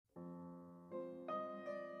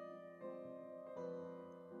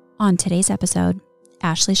On today's episode,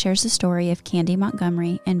 Ashley shares the story of Candy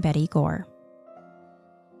Montgomery and Betty Gore.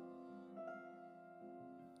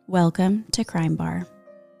 Welcome to Crime Bar.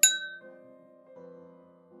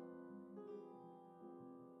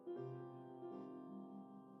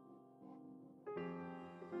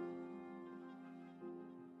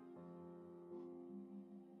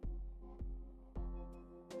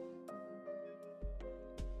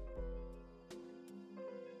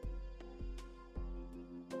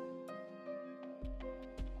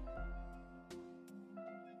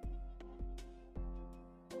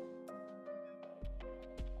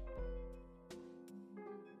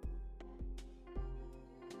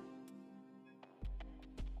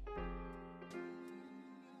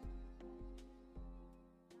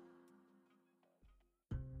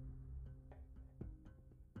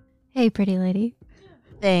 Hey, pretty lady.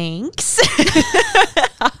 Thanks.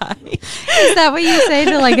 Hi. Is that what you say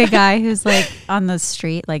to like a guy who's like on the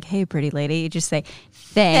street? Like, hey, pretty lady. You just say,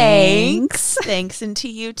 thanks. Thanks, and to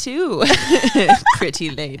you too, pretty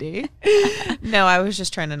lady. No, I was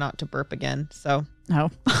just trying to not to burp again. So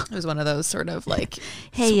it was one of those sort of like,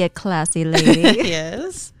 hey, you classy lady.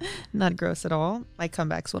 Yes. Not gross at all. My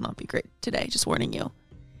comebacks will not be great today. Just warning you.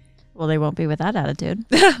 Well, they won't be with that attitude.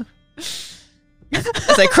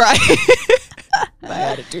 As I cry. My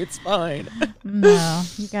attitude's fine. No,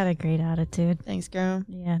 you got a great attitude. Thanks, girl.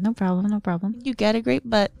 Yeah, no problem, no problem. You get a great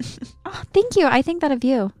butt. Oh, thank you. I think that of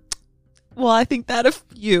you. Well, I think that of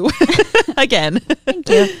you. Again. Thank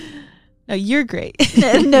you. No, you're great.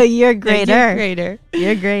 No, you're greater. No, you're greater.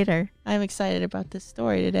 You're greater. I'm excited about this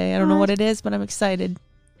story today. I don't know what it is, but I'm excited.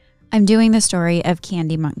 I'm doing the story of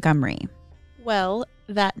Candy Montgomery. Well,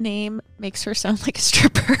 that name makes her sound like a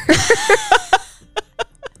stripper.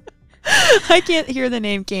 I can't hear the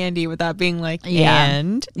name Candy without being like,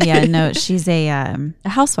 and. Yeah, no, she's a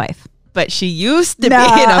housewife. But she used to be. No,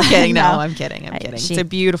 I'm kidding. No, no. I'm kidding. It's a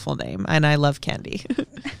beautiful name, and I love candy.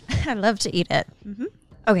 I love to eat it. Mm-hmm.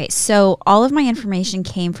 Okay, so all of my information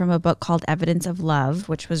came from a book called Evidence of Love,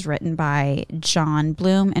 which was written by John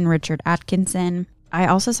Bloom and Richard Atkinson. I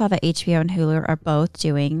also saw that HBO and Hulu are both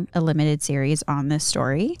doing a limited series on this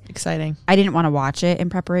story. Exciting. I didn't want to watch it in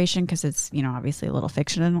preparation because it's, obviously a little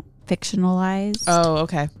fictionalized. Oh,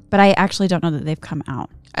 okay. But I actually don't know that they've come out.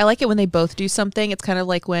 I like it when they both do something. It's kind of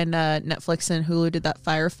like when Netflix and Hulu did that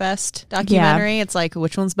Fyre Fest documentary. Yeah. It's like,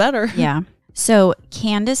 which one's better? Yeah. So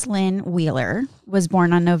Candace Lynn Wheeler was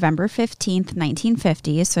born on November 15th,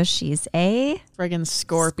 1950. So she's a friggin'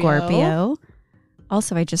 Scorpio.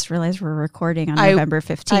 Also, I just realized we're recording on November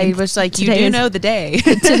 15th. I was like, you do know the day.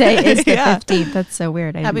 Today is the 15th. That's so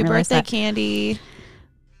weird. Happy birthday, Candy.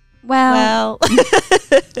 Well,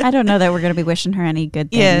 I don't know that we're going to be wishing her any good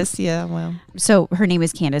things. Yes, yeah, well. So her name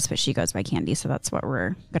is Candace, but she goes by Candy, so that's what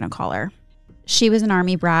we're going to call her. She was an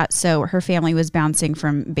Army brat, so her family was bouncing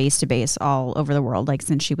from base to base all over the world, like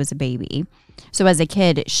since she was a baby. So as a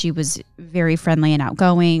kid, she was very friendly and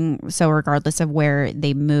outgoing. So regardless of where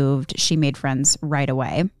they moved, she made friends right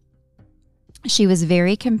away. She was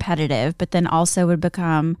very competitive, but then also would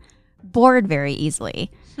become bored very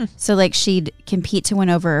easily. So like she'd compete to win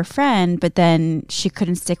over a friend, but then she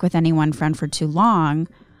couldn't stick with any one friend for too long.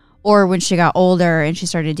 Or when she got older and she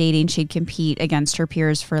started dating, she'd compete against her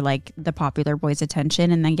peers for like the popular boy's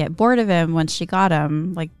attention and then get bored of him once she got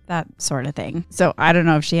him, like that sort of thing. So I don't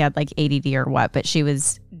know if she had like ADD or what, but she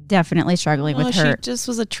was definitely struggling with her. She just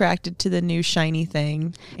was attracted to the new shiny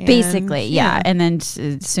thing. Basically, yeah. And then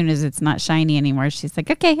as soon as it's not shiny anymore, she's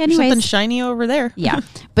like, okay, anyways. Something shiny over there. Yeah.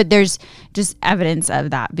 But there's just evidence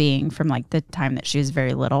of that being from like the time that she was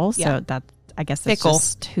very little. So that, I guess that's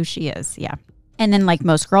just who she is. Yeah. And then like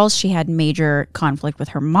most girls, she had major conflict with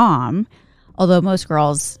her mom. Although most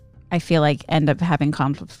girls, I feel like, end up having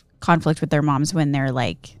conflict with their moms when they're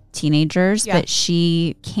like teenagers. Yeah. But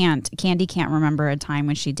Candy can't remember a time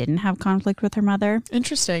when she didn't have conflict with her mother.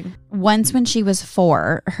 Interesting. Once when she was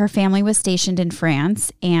 4, her family was stationed in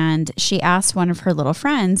France. And she asked one of her little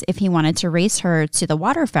friends if he wanted to race her to the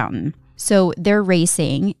water fountain. So they're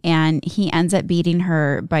racing and he ends up beating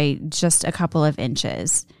her by just a couple of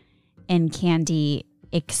inches. And Candy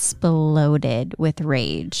exploded with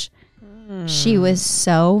rage. She was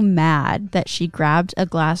so mad that she grabbed a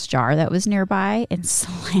glass jar that was nearby and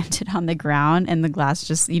slammed it on the ground, and the glass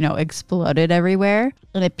just, exploded everywhere.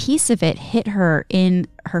 And a piece of it hit her in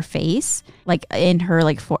her face, like in her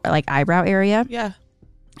eyebrow area. Yeah.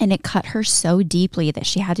 And it cut her so deeply that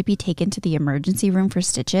she had to be taken to the emergency room for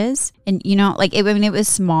stitches. And, it was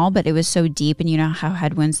small, but it was so deep. And you know how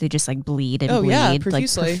head wounds, they just bleed and bleed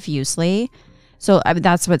profusely. profusely. So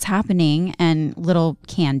that's what's happening. And little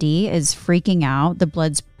Candy is freaking out. The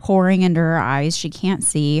blood's pouring into her eyes. She can't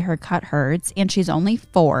see. Her cut hurts. And she's only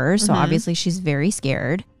 4. So obviously she's very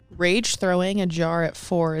scared. Rage throwing a jar at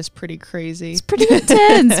 4 is pretty crazy. It's pretty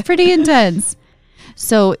intense. Pretty intense.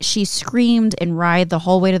 So she screamed and writhed the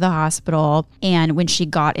whole way to the hospital. And when she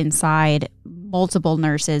got inside, multiple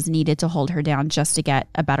nurses needed to hold her down just to get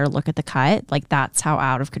a better look at the cut. Like, that's how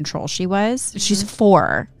out of control she was. She's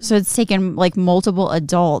 4. So it's taken like multiple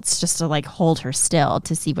adults just to like hold her still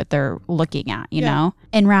to see what they're looking at, you know?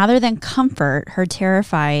 And rather than comfort her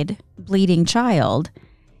terrified, bleeding child,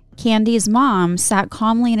 Candy's mom sat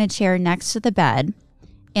calmly in a chair next to the bed,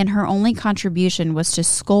 and her only contribution was to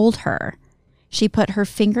scold her. She put her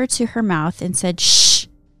finger to her mouth and said, "Shh,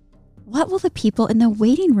 what will the people in the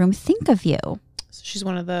waiting room think of you?" So she's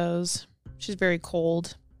one of those. She's very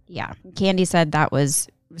cold. Yeah. Candy said that was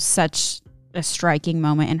such a striking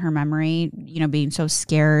moment in her memory, you know, being so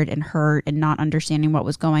scared and hurt and not understanding what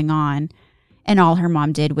was going on. And all her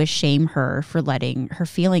mom did was shame her for letting her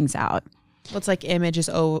feelings out. Well, it's like Image is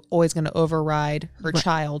always going to override her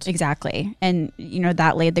child. Exactly. And, you know,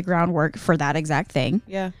 that laid the groundwork for that exact thing.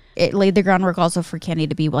 Yeah. It laid the groundwork also for Candy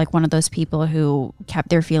to be like one of those people who kept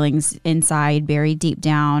their feelings inside, buried deep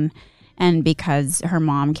down. And because her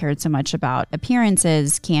mom cared so much about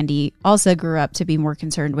appearances, Candy also grew up to be more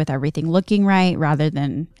concerned with everything looking right rather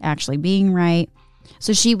than actually being right.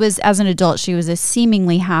 So she was, as an adult, she was a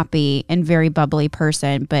seemingly happy and very bubbly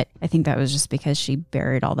person, but I think that was just because she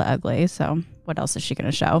buried all the ugly. So what else is she going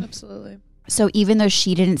to show? Absolutely. So even though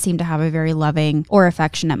she didn't seem to have a very loving or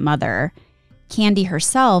affectionate mother, Candy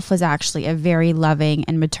herself was actually a very loving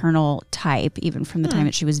and maternal type, even from the time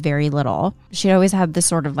that she was very little. She'd always had this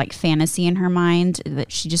sort of like fantasy in her mind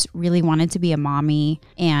that she just really wanted to be a mommy,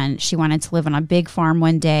 and she wanted to live on a big farm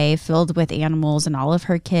one day filled with animals and all of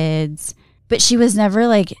her kids. But she was never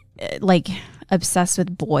like obsessed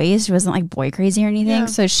with boys. She wasn't like boy crazy or anything. Yeah.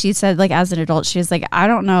 So she said, like, as an adult, she was like, I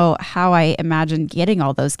don't know how I imagined getting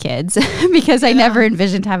all those kids because I never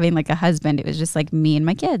envisioned having like a husband. It was just like me and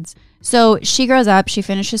my kids. So she grows up, she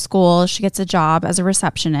finishes school, she gets a job as a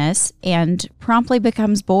receptionist and promptly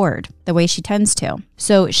becomes bored the way she tends to.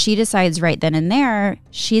 So she decides right then and there,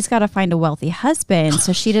 she's got to find a wealthy husband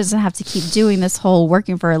so she doesn't have to keep doing this whole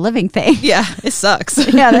working for a living thing. Yeah, it sucks.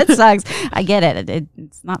 Yeah, that sucks. I get it.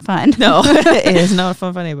 It's not fun. No, it is not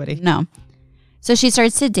fun for anybody. No. So she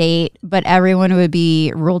starts to date, but everyone would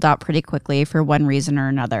be ruled out pretty quickly for one reason or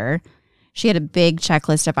another. She had a big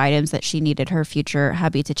checklist of items that she needed her future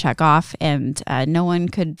hubby to check off, and no one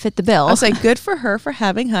could fit the bill. I was like, good for her for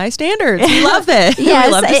having high standards. We love it. Yes,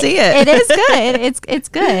 we love to see it. It is good. It's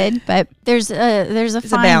good, but there's a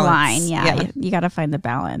fine line. Yeah. You got to find the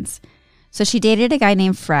balance. So she dated a guy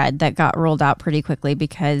named Fred that got ruled out pretty quickly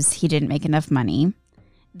because he didn't make enough money.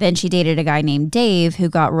 Then she dated a guy named Dave who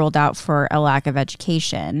got ruled out for a lack of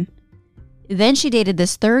education. Then she dated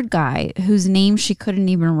this third guy whose name she couldn't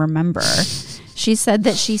even remember. She said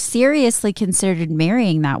that she seriously considered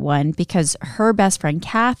marrying that one because her best friend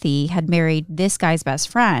Kathy had married this guy's best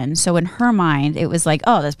friend. So in her mind, it was like,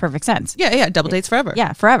 oh, that's perfect sense. Yeah. Double dates forever.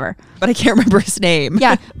 Yeah, forever. But I can't remember his name.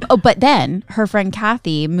 Yeah. Oh, but then her friend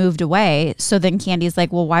Kathy moved away. So then Candy's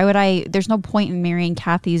like, well, why would there's no point in marrying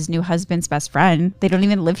Kathy's new husband's best friend. They don't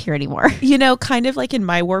even live here anymore. You know, kind of like in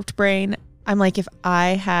my warped brain, I'm like, if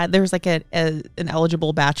there was like an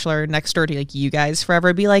eligible bachelor next door to like you guys forever,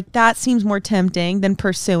 I'd be like, that seems more tempting than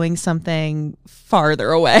pursuing something farther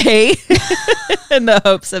away in the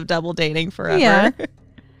hopes of double dating forever. Yeah.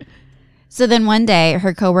 So then one day,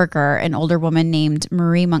 her coworker, an older woman named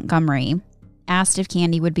Marie Montgomery, asked if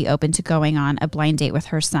Candy would be open to going on a blind date with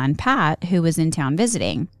her son, Pat, who was in town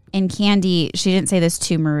visiting. And Candy, she didn't say this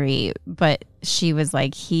to Marie, but she was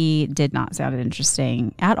like, he did not sound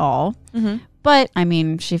interesting at all. Mm-hmm. But, I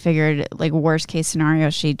mean, she figured, like, worst case scenario,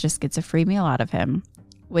 she just gets a free meal out of him,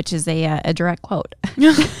 which is a direct quote.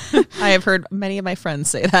 I have heard many of my friends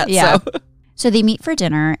say that. Yeah. So they meet for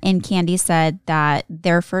dinner, and Candy said that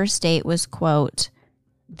their first date was, quote,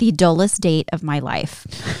 the dullest date of my life.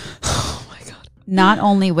 Not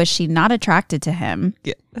only was she not attracted to him,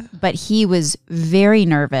 but he was very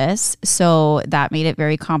nervous, so that made it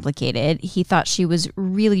very complicated. He thought she was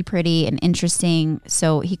really pretty and interesting,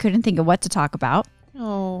 so he couldn't think of what to talk about.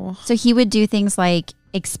 Oh. So he would do things like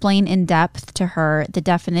explain in depth to her the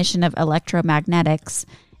definition of electromagnetics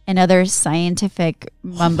and other scientific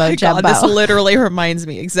mumbo jumbo. This literally reminds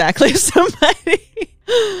me exactly of somebody.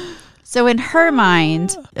 So in her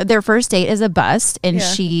mind, their first date is a bust, and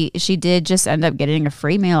she did just end up getting a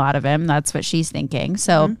free meal out of him. That's what she's thinking.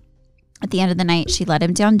 So At the end of the night, she let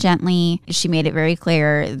him down gently. She made it very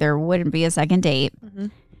clear there wouldn't be a second date. Mm-hmm.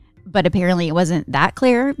 But apparently it wasn't that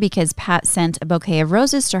clear because Pat sent a bouquet of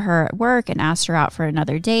roses to her at work and asked her out for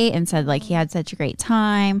another date and said like he had such a great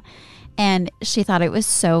time. And she thought it was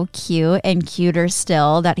so cute, and cuter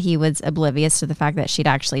still that he was oblivious to the fact that she'd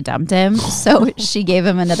actually dumped him. So she gave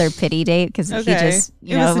him another pity date because he just,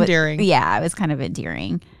 it was endearing. Yeah, it was kind of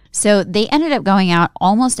endearing. So they ended up going out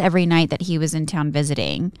almost every night that he was in town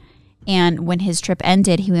visiting. And when his trip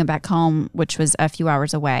ended, he went back home, which was a few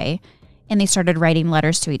hours away, and they started writing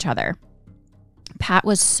letters to each other. Pat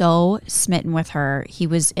was so smitten with her. He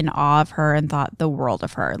was in awe of her and thought the world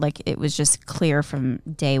of her. Like, it was just clear from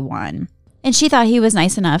day one. And she thought he was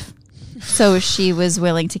nice enough, so she was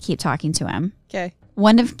willing to keep talking to him. Okay.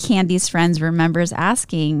 One of Candy's friends remembers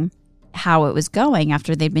asking how it was going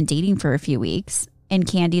after they'd been dating for a few weeks. And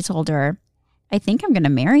Candy told her, I think I'm going to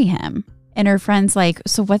marry him. And her friend's like,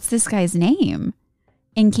 so what's this guy's name?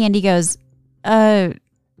 And Candy goes, I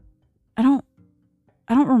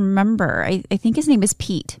don't remember. I think his name is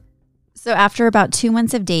Pete. So after about 2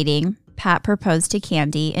 months of dating, Pat proposed to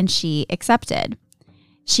Candy and she accepted.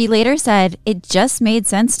 She later said it just made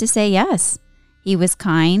sense to say yes. He was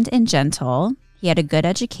kind and gentle. He had a good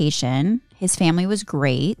education. His family was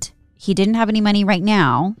great. He didn't have any money right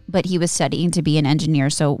now, but he was studying to be an engineer.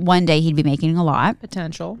 So one day he'd be making a lot.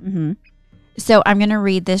 Potential. Mm-hmm. So I'm going to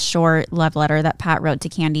read this short love letter that Pat wrote to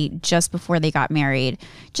Candy just before they got married,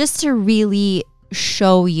 just to really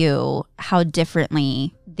show you how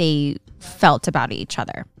differently they felt about each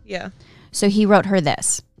other. Yeah. So he wrote her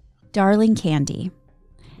this. Darling Candy,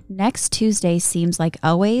 next Tuesday seems like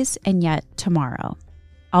always and yet tomorrow.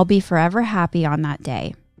 I'll be forever happy on that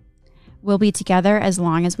day. We'll be together as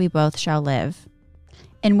long as we both shall live.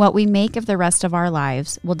 And what we make of the rest of our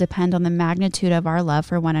lives will depend on the magnitude of our love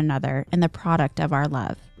for one another and the product of our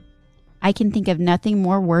love. I can think of nothing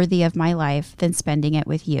more worthy of my life than spending it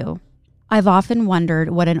with you. I've often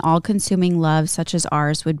wondered what an all-consuming love such as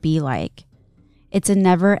ours would be like. It's a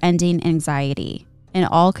never-ending anxiety, an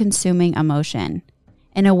all-consuming emotion,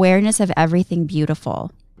 an awareness of everything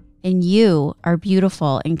beautiful. And you are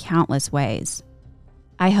beautiful in countless ways.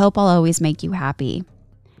 I hope I'll always make you happy.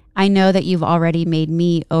 I know that you've already made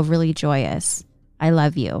me overly joyous. I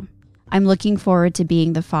love you. I'm looking forward to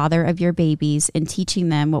being the father of your babies and teaching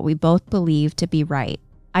them what we both believe to be right.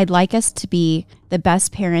 I'd like us to be the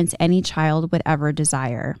best parents any child would ever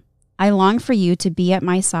desire. I long for you to be at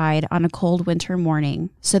my side on a cold winter morning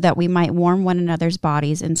so that we might warm one another's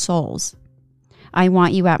bodies and souls. I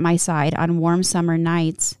want you at my side on warm summer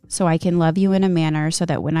nights so I can love you in a manner so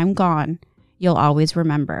that when I'm gone, you'll always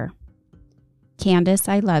remember. Candace,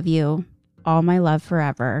 I love you. All my love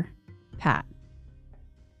forever. Pat.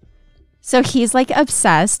 So he's like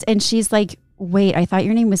obsessed and she's like, wait, I thought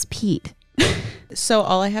your name was Pete. So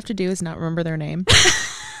all I have to do is not remember their name.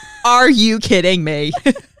 Are you kidding me?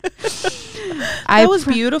 That was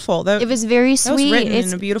beautiful. It was very sweet. That was written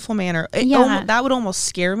in a beautiful manner. That would almost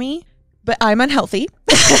scare me, but I'm unhealthy.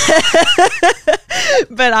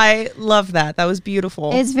 But I love that. That was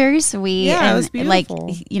beautiful. It's very sweet. Yeah, it was beautiful.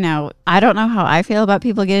 Like, I don't know how I feel about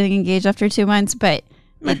people getting engaged after 2 months, but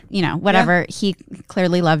whatever. Yeah. He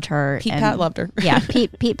clearly loved her. Pat loved her. Yeah,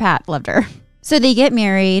 Pete Pat loved her. So they get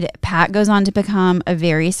married. Pat goes on to become a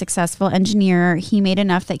very successful engineer. He made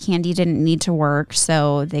enough that Candy didn't need to work,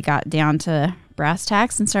 so they got down to brass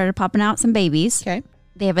tacks and started popping out some babies. Okay.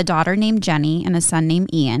 They have a daughter named Jenny and a son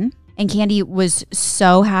named Ian. And Candy was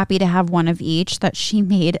so happy to have one of each that she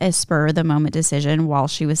made a spur-of-the-moment decision while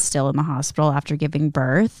she was still in the hospital after giving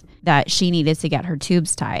birth that she needed to get her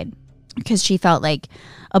tubes tied because she felt like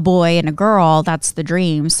a boy and a girl, that's the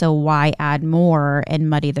dream. So why add more and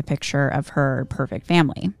muddy the picture of her perfect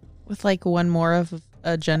family? With like one more of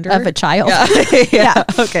a gender? Of a child. Yeah. Yeah.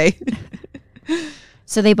 Okay.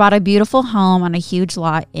 So they bought a beautiful home on a huge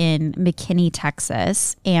lot in McKinney,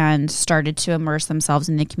 Texas, and started to immerse themselves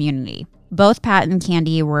in the community. Both Pat and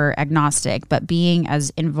Candy were agnostic, but being as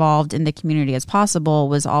involved in the community as possible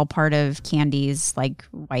was all part of Candy's like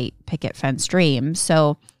white picket fence dream.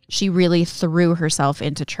 So she really threw herself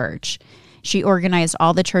into church. She organized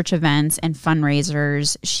all the church events and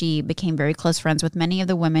fundraisers. She became very close friends with many of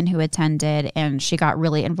the women who attended, and she got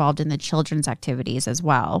really involved in the children's activities as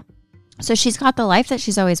well. So she's got the life that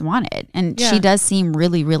she's always wanted. And she does seem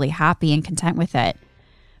really, really happy and content with it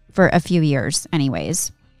for a few years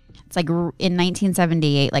anyways. It's like in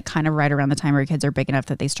 1978, like kind of right around the time her kids are big enough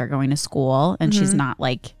that they start going to school. And she's not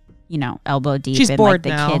like, elbow deep she's in bored like the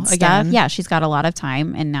now, kids again. stuff. Yeah, she's got a lot of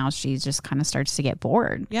time. And now she just kind of starts to get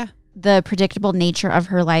bored. Yeah. The predictable nature of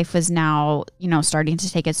her life was now, starting to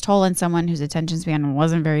take its toll on someone whose attention span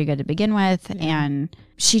wasn't very good to begin with. Yeah. And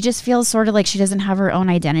she just feels sort of like she doesn't have her own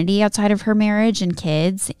identity outside of her marriage and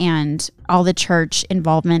kids. And all the church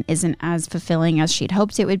involvement isn't as fulfilling as she'd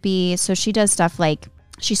hoped it would be. So she does stuff like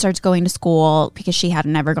she starts going to school because she had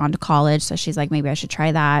never gone to college. So she's like, maybe I should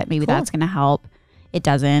try that. Maybe that's going to help. It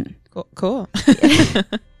doesn't. Cool.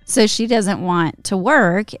 So she doesn't want to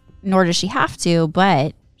work, nor does she have to,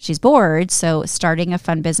 but she's bored, so starting a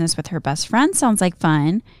fun business with her best friend sounds like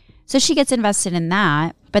fun. So she gets invested in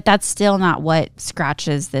that, but that's still not what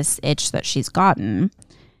scratches this itch that she's gotten.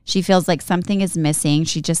 She feels like something is missing.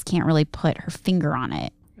 She just can't really put her finger on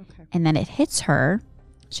it. Okay. And then it hits her.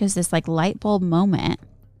 She has this like light bulb moment.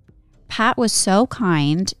 Pat was so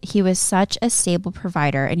kind. He was such a stable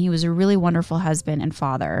provider, and he was a really wonderful husband and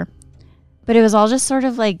father. But it was all just sort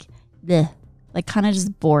of like, bleh, like kind of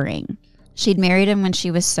just boring. She'd married him when she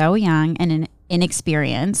was so young and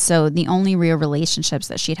inexperienced, so the only real relationships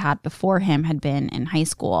that she'd had before him had been in high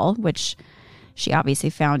school, which she obviously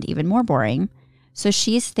found even more boring. So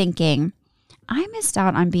she's thinking, I missed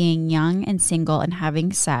out on being young and single and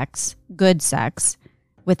having sex, good sex,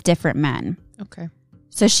 with different men. Okay.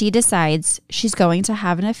 So she decides she's going to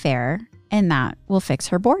have an affair, and that will fix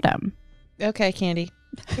her boredom. Okay, Candy.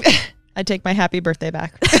 I take my happy birthday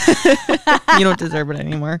back. You don't deserve it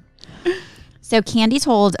anymore. So Candy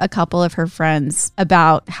told a couple of her friends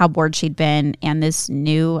about how bored she'd been and this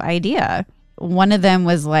new idea. One of them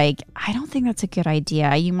was like, I don't think that's a good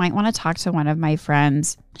idea. You might want to talk to one of my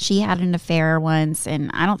friends. She had an affair once,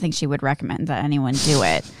 and I don't think she would recommend that anyone do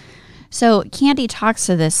it. So Candy talks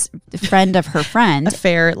to this friend of her friend.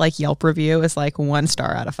 Affair, like Yelp review, is like 1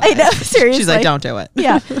 star out of 5. I know, seriously. She's like, don't do it.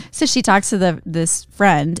 Yeah. So she talks to this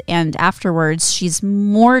friend, and afterwards, she's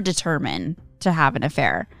more determined to have an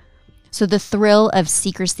affair. So the thrill of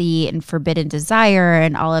secrecy and forbidden desire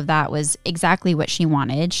and all of that was exactly what she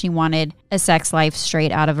wanted. She wanted a sex life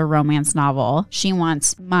straight out of a romance novel. She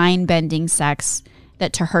wants mind-bending sex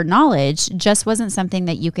that, to her knowledge, just wasn't something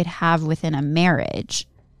that you could have within a marriage.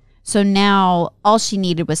 So now all she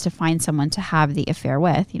needed was to find someone to have the affair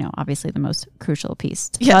with, obviously the most crucial piece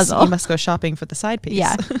to the puzzle. You must go shopping for the side piece.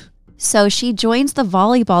 Yeah. So she joins the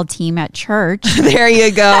volleyball team at church. There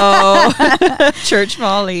you go. Church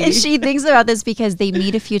volley. And she thinks about this because they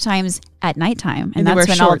meet a few times at nighttime. And that's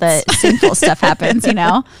when shorts. all the sinful stuff happens,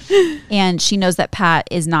 And she knows that Pat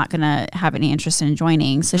is not going to have any interest in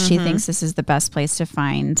joining. So she thinks this is the best place to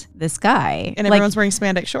find this guy. And everyone's wearing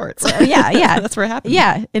spandex shorts. Yeah. That's where it happened.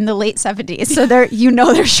 Yeah, in the late 70s. So they're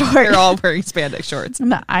short. They're all wearing spandex shorts.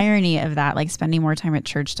 And the irony of that, like spending more time at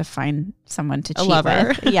church to find someone to cheat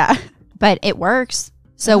with. Yeah. But it works.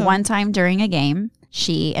 So one time during a game,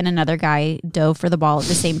 she and another guy dove for the ball at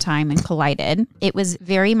the same time and collided. It was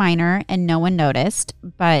very minor and no one noticed,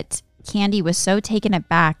 but Candy was so taken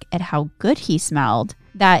aback at how good he smelled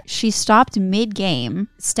that she stopped mid-game,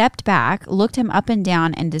 stepped back, looked him up and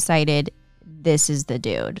down, and decided, this is the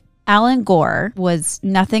dude. Alan Gore was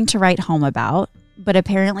nothing to write home about, but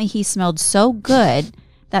apparently he smelled so good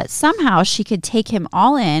that somehow she could take him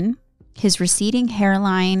all in, his receding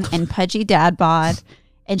hairline and pudgy dad bod,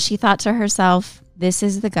 and she thought to herself, this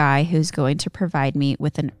is the guy who's going to provide me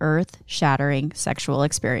with an earth-shattering sexual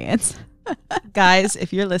experience. Guys,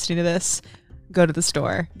 if you're listening to this, go to the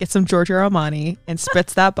store, get some Giorgio Armani, and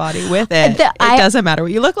spritz that body with it. It doesn't matter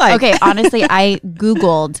what you look like. Okay, honestly, I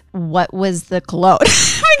Googled what was the cologne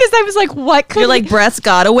because I was like, what could... You're like, Brett's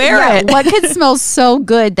gotta wear it. What could smell so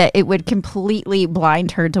good that it would completely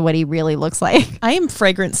blind her to what he really looks like? I am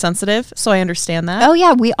fragrance sensitive, so I understand that. Oh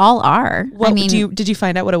yeah, we all are. Well, did you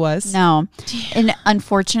find out what it was? No. And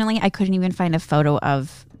unfortunately, I couldn't even find a photo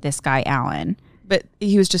of this guy, Alan. But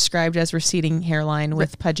he was described as receding hairline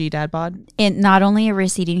with pudgy dad bod. And not only a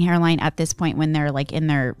receding hairline at this point when they're like in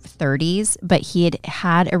their 30s, but he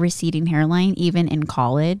had a receding hairline even in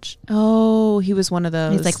college. Oh, he was one of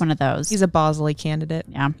those. He's like one of those. He's a Bosley candidate.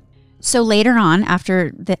 Yeah. So later on,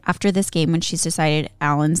 after this game, when she's decided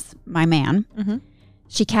Alan's my man,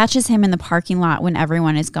 she catches him in the parking lot when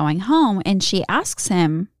everyone is going home, and she asks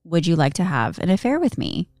him, would you like to have an affair with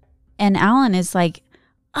me? And Alan is like,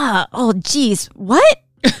 oh, geez, what?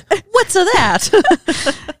 What's that?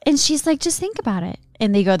 And she's like, just think about it.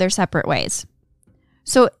 And they go their separate ways.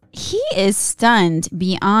 So he is stunned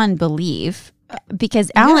beyond belief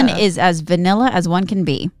because Alan is as vanilla as one can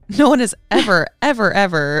be. No one has ever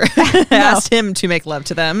asked him to make love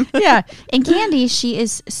to them. Yeah. And Candy, she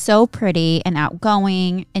is so pretty and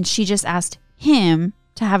outgoing, and she just asked him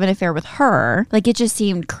to have an affair with her. Like, it just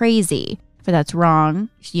seemed crazy. but that's wrong.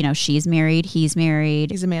 You know, she's married, he's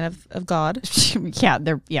married. He's a man of God. Yeah,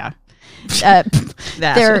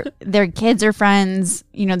 their kids are friends.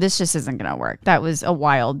 You know, this just isn't going to work. That was a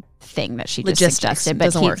wild thing that she just suggested,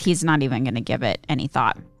 but he's not even going to give it any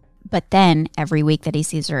thought. But then every week that he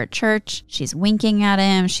sees her at church, she's winking at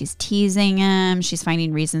him, she's teasing him, she's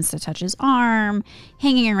finding reasons to touch his arm,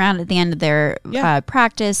 hanging around at the end of their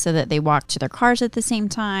practice so that they walk to their cars at the same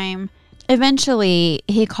time. Eventually,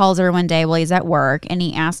 he calls her one day while he's at work and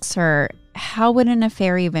he asks her, how would an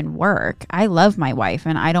affair even work? I love my wife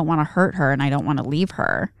and I don't want to hurt her and I don't want to leave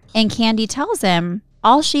her. And Candy tells him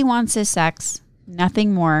all she wants is sex,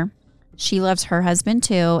 nothing more. She loves her husband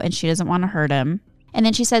too and she doesn't want to hurt him. And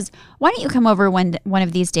then she says, why don't you come over one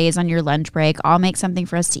of these days on your lunch break? I'll make something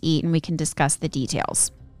for us to eat and we can discuss the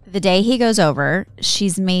details. The day he goes over,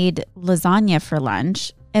 she's made lasagna for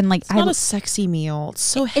lunch. And like, it's not a sexy meal. It's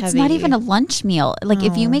so heavy. It's not even a lunch meal. Like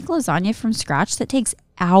if you make lasagna from scratch, that takes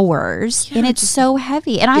hours and it's so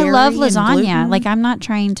heavy. And I love lasagna. Like I'm not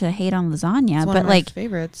trying to hate on lasagna, but like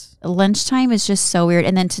favorites. Lunchtime is just so weird.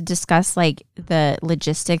 And then to discuss like the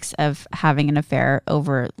logistics of having an affair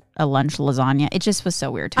over a lunch lasagna, it just was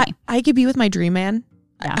so weird to me. I could be with my dream man,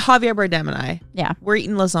 Javier Bardem and I. Yeah. We're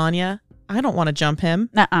eating lasagna. I don't want to jump him.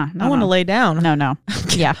 No, I want to lay down. No.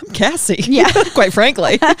 Yeah. I'm Cassie. Yeah. Quite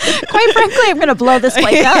frankly. I'm going to blow this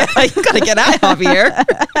place up. You got to get out,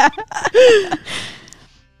 Javier.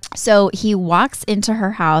 So he walks into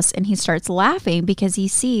her house and he starts laughing because he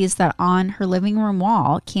sees that on her living room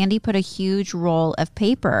wall, Candy put a huge roll of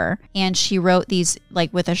paper and she wrote these,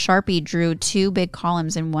 like with a Sharpie, drew 2 big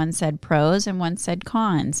columns and one said pros and one said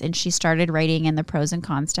cons. And she started writing in the pros and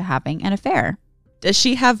cons to having an affair. Does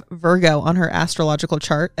she have Virgo on her astrological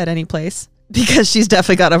chart at any place? Because she's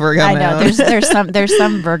definitely got a Virgo. I know there's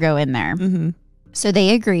some Virgo in there. Mm-hmm. So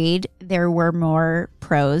they agreed there were more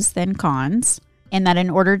pros than cons. And that in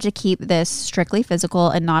order to keep this strictly physical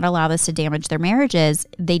and not allow this to damage their marriages,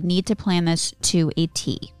 they'd need to plan this to a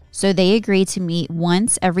T. So they agreed to meet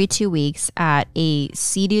once every 2 weeks at a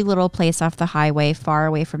seedy little place off the highway, far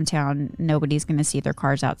away from town. Nobody's going to see their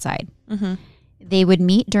cars outside. Mm-hmm. They would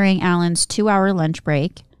meet during Alan's 2-hour lunch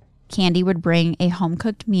break. Candy would bring a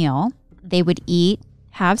home-cooked meal. They would eat,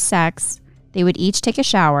 have sex. They would each take a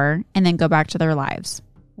shower and then go back to their lives.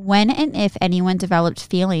 When and if anyone developed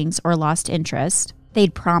feelings or lost interest,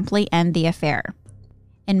 they'd promptly end the affair.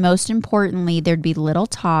 And most importantly, there'd be little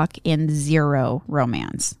talk and zero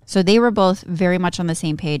romance. So they were both very much on the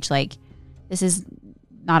same page. Like, this is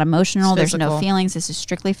not emotional. There's no feelings. This is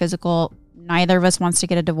strictly physical. Neither of us wants to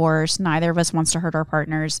get a divorce. Neither of us wants to hurt our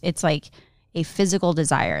partners. It's like a physical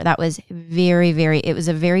desire. That was it was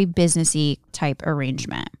a very businessy type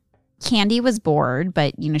arrangement. Candy was bored,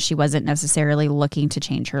 but, you know, she wasn't necessarily looking to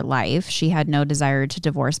change her life. She had no desire to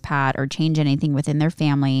divorce Pat or change anything within their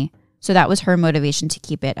family. So that was her motivation to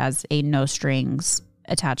keep it as a no strings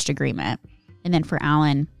attached agreement. And then for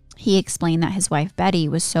Alan, he explained that his wife, Betty,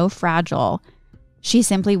 was so fragile, she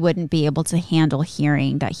simply wouldn't be able to handle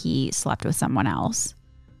hearing that he slept with someone else.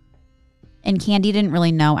 And Candy didn't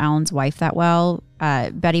really know Alan's wife that well.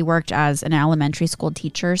 Betty worked as an elementary school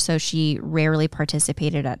teacher, so she rarely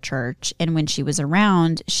participated at church. And when she was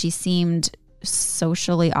around, she seemed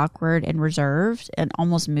socially awkward and reserved and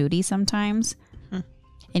almost moody sometimes.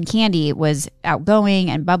 And Candy was outgoing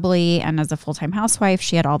and bubbly, and as a full-time housewife,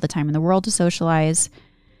 she had all the time in the world to socialize.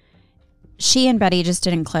 She and Betty just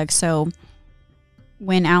didn't click, so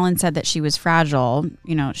when Alan said that she was fragile,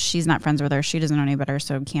 you know, she's not friends with her. She doesn't know any better.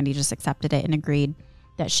 So Candy just accepted it and agreed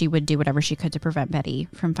that she would do whatever she could to prevent Betty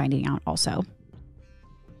from finding out also.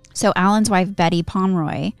 So Alan's wife, Betty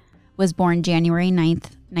Pomeroy, was born January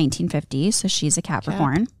 9th, 1950. So she's a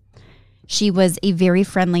Capricorn. Yeah. She was a very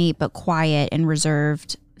friendly but quiet and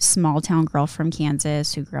reserved small town girl from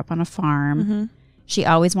Kansas who grew up on a farm. Mm-hmm. She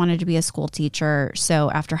always wanted to be a school teacher. So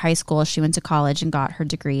after high school, she went to college and got her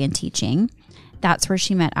degree in teaching. That's where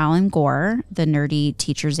she met Alan Gore, the nerdy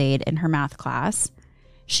teacher's aide in her math class.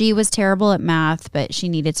 She was terrible at math, but she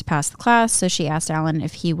needed to pass the class, so she asked Alan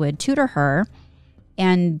if he would tutor her,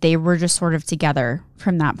 and they were just sort of together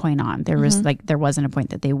from that point on. There wasn't a point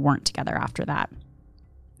that they weren't together after that.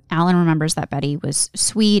 Alan remembers that Betty was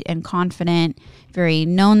sweet and confident, very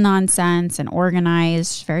no-nonsense and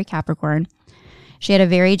organized, very Capricorn. She had a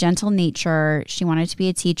very gentle nature. She wanted to be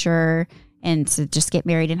a teacher and to just get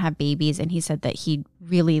married and have babies. And he said that he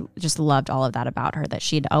really just loved all of that about her, that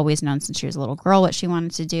she had always known since she was a little girl what she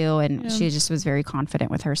wanted to do. And she just was very confident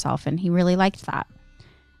with herself. And he really liked that.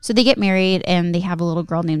 So they get married and they have a little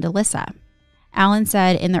girl named Alyssa. Alan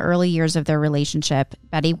said in the early years of their relationship,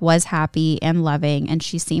 Betty was happy and loving and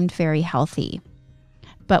she seemed very healthy.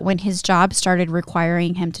 But when his job started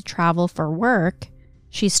requiring him to travel for work,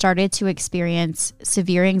 she started to experience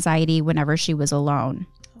severe anxiety whenever she was alone.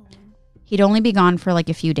 He'd only be gone for like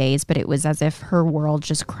a few days, but it was as if her world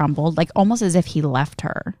just crumbled, like almost as if he left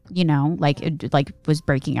her, you know, like it like was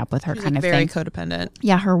breaking up with her kind of very thing. Codependent.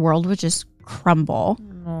 Yeah, her world would just crumble.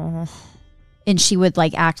 Oh. And she would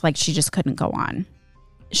like act like she just couldn't go on.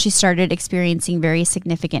 She started experiencing very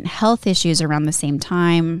significant health issues around the same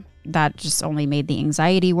time. That just only made the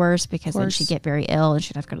anxiety worse because then she'd get very ill and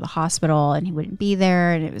she'd have to go to the hospital and he wouldn't be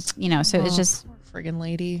there. And it was, you know, so it was just. Poor friggin'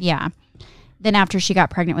 lady. Yeah. Then after she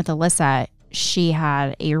got pregnant with Alyssa, she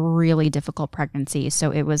had a really difficult pregnancy.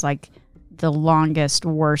 So it was like the longest,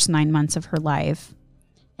 worst 9 months of her life.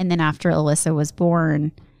 And then after Alyssa was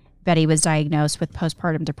born, Betty was diagnosed with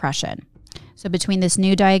postpartum depression. So between this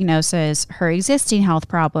new diagnosis, her existing health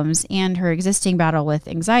problems, and her existing battle with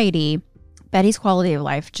anxiety, Betty's quality of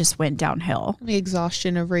life just went downhill. The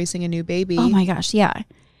exhaustion of raising a new baby. Oh my gosh, yeah.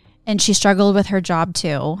 And she struggled with her job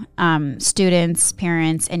too. Students,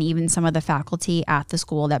 parents, and even some of the faculty at the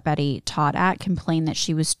school that Betty taught at complained that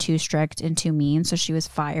she was too strict and too mean, so she was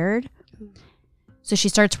fired. So she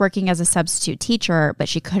starts working as a substitute teacher, but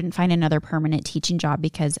she couldn't find another permanent teaching job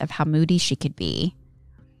because of how moody she could be.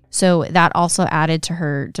 So that also added to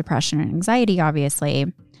her depression and anxiety,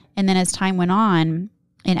 obviously. And then as time went on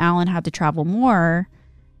and Alan had to travel more,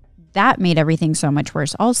 that made everything so much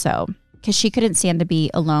worse also, because she couldn't stand to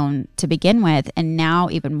be alone to begin with. And now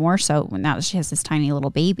even more so now that she has this tiny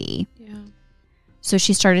little baby. Yeah. So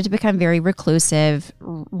she started to become very reclusive,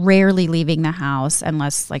 rarely leaving the house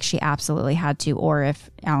unless like she absolutely had to, or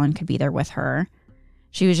if Alan could be there with her.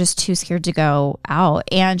 She was just too scared to go out.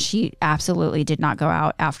 And she absolutely did not go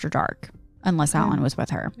out after dark unless Alan was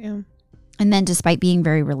with her. Yeah. And then despite being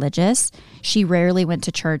very religious, she rarely went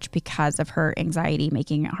to church because of her anxiety,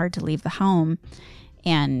 making it hard to leave the home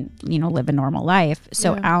and, you know, live a normal life.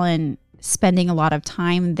 So Alan spending a lot of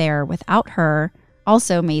time there without her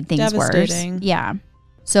also made things worse. Yeah.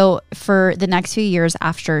 So for the next few years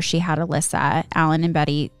after she had Alyssa, Alan and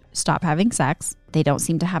Betty stop having sex. They don't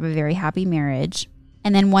seem to have a very happy marriage.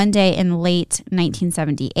 And then one day in late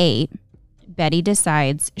 1978, Betty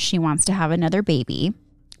decides she wants to have another baby.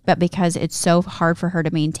 But because it's so hard for her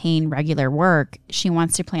to maintain regular work, she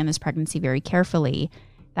wants to plan this pregnancy very carefully.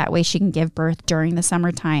 That way she can give birth during the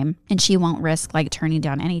summertime and she won't risk like turning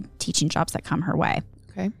down any teaching jobs that come her way.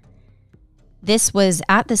 Okay. This was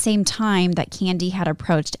at the same time that Candy had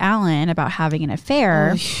approached Alan about having an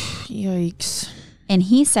affair. Oh, yikes. And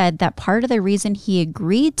he said that part of the reason he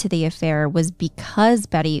agreed to the affair was because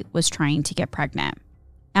Betty was trying to get pregnant.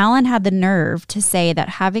 Alan had the nerve to say that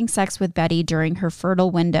having sex with Betty during her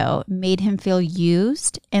fertile window made him feel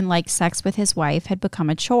used and like sex with his wife had become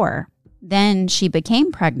a chore. Then she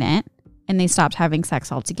became pregnant and they stopped having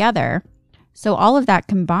sex altogether. So all of that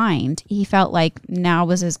combined, he felt like now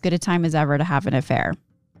was as good a time as ever to have an affair.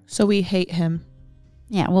 So we hate him.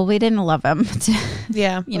 Yeah, well, we didn't love him.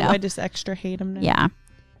 Yeah, you know. I just extra hate him now. Yeah.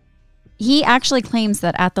 He actually claims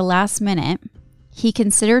that at the last minute, he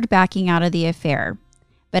considered backing out of the affair.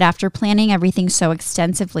 But after planning everything so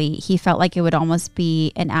extensively, he felt like it would almost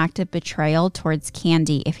be an act of betrayal towards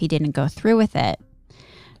Candy if he didn't go through with it.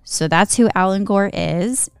 So that's who Alan Gore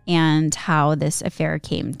is and how this affair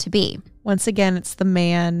came to be. Once again, it's the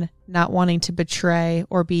man not wanting to betray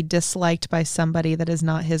or be disliked by somebody that is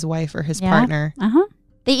not his wife or his partner. Uh-huh.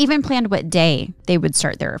 They even planned what day they would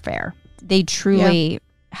start their affair. They truly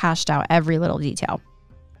hashed out every little detail.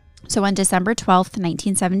 So on December 12th,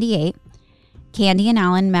 1978, Candy and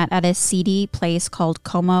Alan met at a seedy place called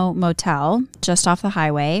Como Motel, just off the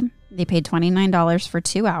highway. They paid $29 for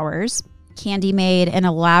 2 hours. Candy made an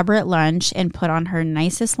elaborate lunch and put on her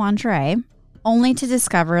nicest lingerie, only to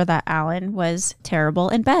discover that Alan was terrible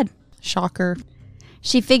in bed. Shocker.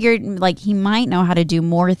 She figured like he might know how to do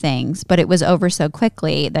more things, but it was over so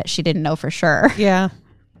quickly that she didn't know for sure. Yeah.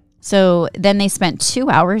 So then they spent 2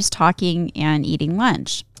 hours talking and eating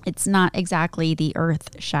lunch. It's not exactly the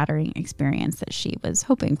earth-shattering experience that she was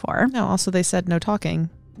hoping for. No, also they said no talking.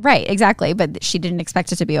 Right, exactly. But she didn't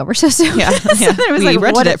expect it to be over so soon. Yeah. So it was we like,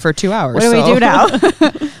 rented it for 2 hours. What do we do now?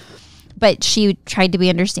 But she tried to be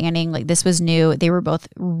understanding. Like, this was new. They were both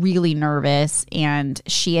really nervous. And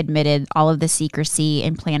she admitted all of the secrecy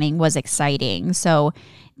and planning was exciting. So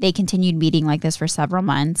they continued meeting like this for several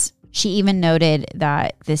months. She even noted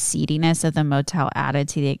that the seediness of the motel added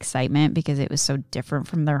to the excitement because it was so different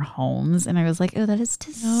from their homes. And I was like, oh, that is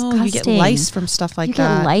disgusting. No, you get lice from stuff like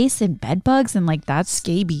that. You get lice and bed bugs and like that's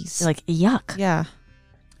scabies. Like, yuck. Yeah.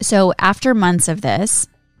 So after months of this,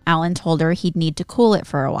 Alan told her he'd need to cool it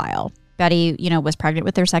for a while. Betty, was pregnant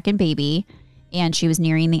with their second baby. and she was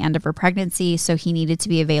nearing the end of her pregnancy, so he needed to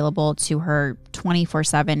be available to her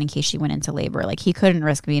 24/7 in case she went into labor. Like, he couldn't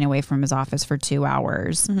risk being away from his office for 2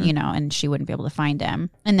 hours, and she wouldn't be able to find him.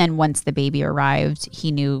 And then once the baby arrived,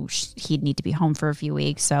 he knew he'd need to be home for a few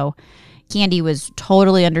weeks. So Candy was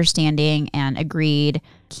totally understanding and agreed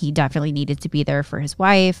he definitely needed to be there for his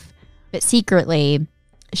wife. But secretly,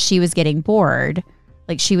 she was getting bored.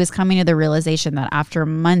 Like, she was coming to the realization that after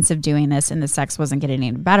months of doing this and the sex wasn't getting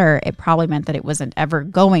any better, it probably meant that it wasn't ever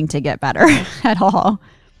going to get better at all.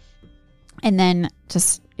 And then,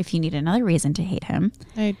 just if you need another reason to hate him.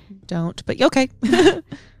 I don't, but okay.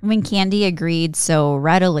 When Candy agreed so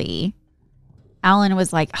readily, Alan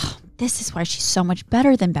was like, oh, this is why she's so much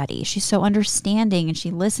better than Betty. She's so understanding and she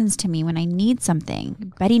listens to me when I need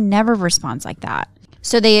something. Betty never responds like that.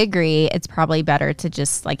 So they agree it's probably better to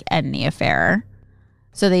just like end the affair.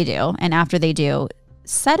 So they do. And after they do,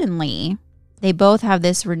 suddenly they both have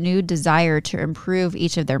this renewed desire to improve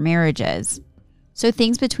each of their marriages. So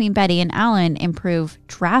things between Betty and Alan improve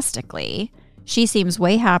drastically. She seems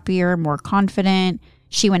way happier, more confident.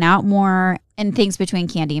 She went out more. And things between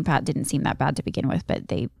Candy and Pat didn't seem that bad to begin with, but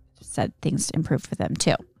they said things improved for them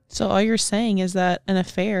too. So all you're saying is that an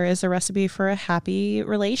affair is a recipe for a happy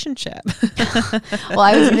relationship. Well,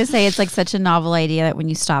 I was going to say it's like such a novel idea that when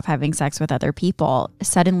you stop having sex with other people,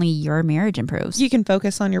 suddenly your marriage improves. You can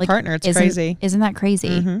focus on your partner. It's crazy. Isn't that crazy?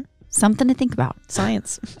 Mm-hmm. Something to think about.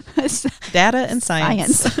 Science. Data and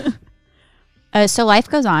science. So life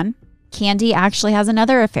goes on. Candy actually has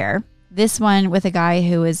another affair. This one with a guy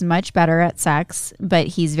who is much better at sex, but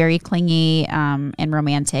he's very clingy and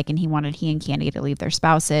romantic, and he wanted he and Candy to leave their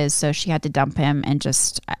spouses, so she had to dump him, and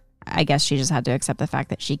I guess she just had to accept the fact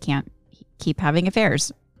that she can't keep having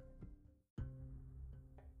affairs.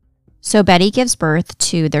 So Betty gives birth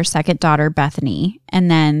to their second daughter, Bethany,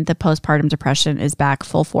 and then the postpartum depression is back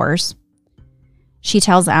full force. She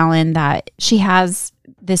tells Alan that she has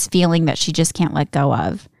this feeling that she just can't let go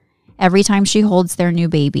of. Every time she holds their new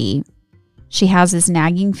baby, she has this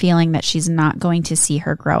nagging feeling that she's not going to see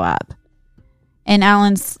her grow up. And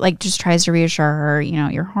Alan's like, just tries to reassure her,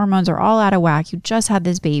 your hormones are all out of whack. You just had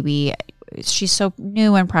this baby. She's so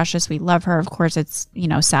new and precious. We love her. Of course, it's,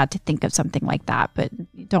 sad to think of something like that, but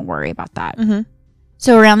don't worry about that. Mm-hmm.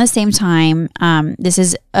 So around the same time, this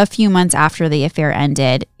is a few months after the affair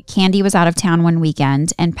ended, Candy was out of town one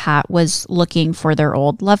weekend and Pat was looking for their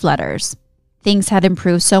old love letters. Things had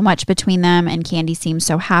improved so much between them and Candy seemed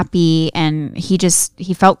so happy and he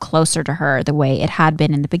felt closer to her the way it had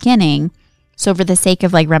been in the beginning. So for the sake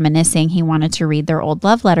of reminiscing, he wanted to read their old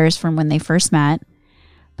love letters from when they first met.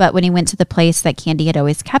 But when he went to the place that Candy had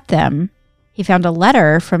always kept them, he found a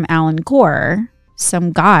letter from Alan Gore,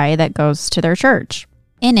 some guy that goes to their church.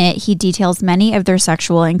 In it, he details many of their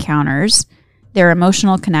sexual encounters, their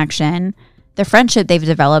emotional connection, the friendship they've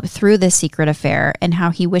developed through this secret affair, and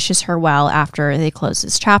how he wishes her well after they close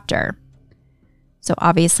this chapter. So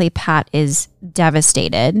obviously Pat is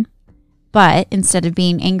devastated, but instead of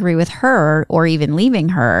being angry with her or even leaving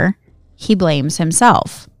her, he blames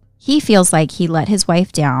himself. He feels like he let his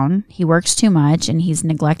wife down, he works too much, and he's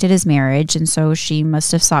neglected his marriage, and so she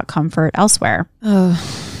must have sought comfort elsewhere. Oh,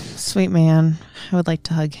 sweet man. I would like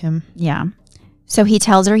to hug him. Yeah. So he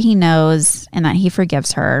tells her he knows and that he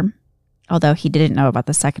forgives her, although he didn't know about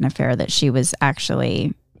the second affair that she was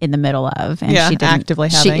actually in the middle of. And she didn't, actively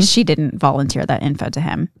having. She didn't volunteer that info to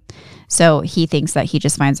him. So he thinks that he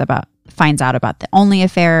just finds out about the only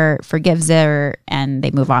affair, forgives her, and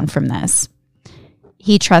they move on from this.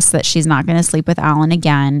 He trusts that she's not going to sleep with Alan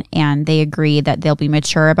again, and they agree that they'll be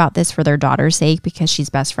mature about this for their daughter's sake because she's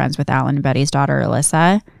best friends with Alan and Betty's daughter,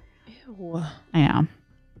 Alyssa. Ew. I know.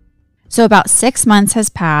 So about 6 months has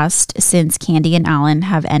passed since Candy and Alan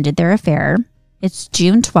have ended their affair. It's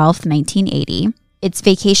June 12th, 1980. It's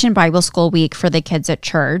vacation Bible school week for the kids at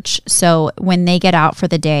church. So when they get out for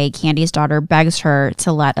the day, Candy's daughter begs her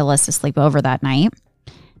to let Alyssa sleep over that night.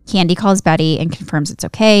 Candy calls Betty and confirms it's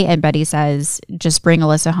okay. And Betty says, just bring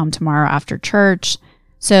Alyssa home tomorrow after church.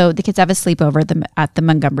 So the kids have a sleepover at the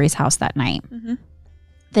Montgomery's house that night. Mm-hmm.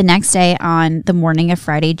 The next day, on the morning of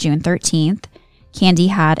Friday, June 13th, Candy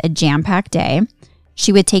had a jam-packed day.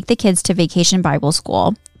 She would take the kids to vacation Bible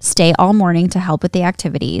school, stay all morning to help with the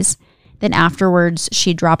activities. Then afterwards,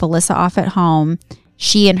 she'd drop Alyssa off at home.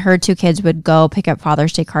 She and her 2 kids would go pick up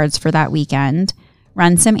Father's Day cards for that weekend,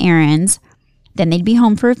 run some errands. Then they'd be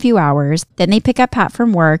home for a few hours. Then they'd pick up Pat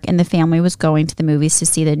from work, and the family was going to the movies to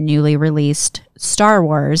see the newly released Star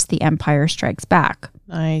Wars, The Empire Strikes Back.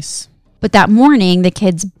 Nice. But that morning, the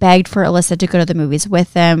kids begged for Alyssa to go to the movies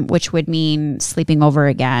with them, which would mean sleeping over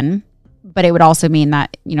again. But it would also mean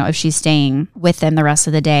that, if she's staying with them the rest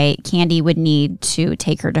of the day, Candy would need to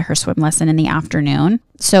take her to her swim lesson in the afternoon.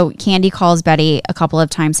 So Candy calls Betty a couple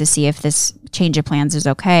of times to see if this change of plans is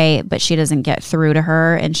okay, but she doesn't get through to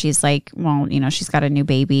her. And she's like, well, she's got a new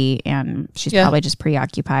baby and she's probably just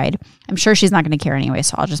preoccupied. I'm sure she's not going to care anyway,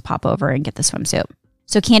 so I'll just pop over and get the swimsuit.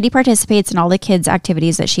 So Candy participates in all the kids'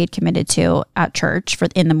 activities that she had committed to at church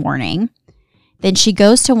in the morning. Then she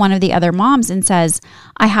goes to one of the other moms and says,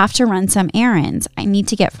 I have to run some errands. I need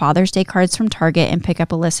to get Father's Day cards from Target and pick up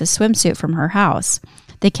Alyssa's swimsuit from her house.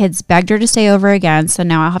 The kids begged her to stay over again, so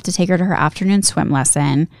now I'll have to take her to her afternoon swim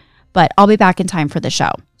lesson, but I'll be back in time for the show.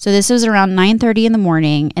 So this was around 9:30 in the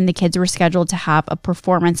morning, and the kids were scheduled to have a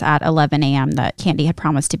performance at 11 a.m. that Candy had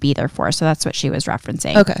promised to be there for, so that's what she was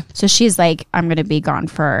referencing. Okay. So she's like, I'm going to be gone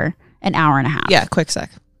for an hour and a half. Yeah, quick sec.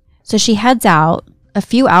 So she heads out. A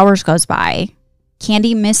few hours goes by.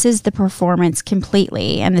 Candy misses the performance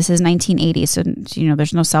completely, and this is 1980, so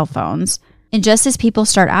there's no cell phones. And just as people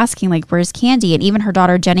start asking, like, where's Candy? And even her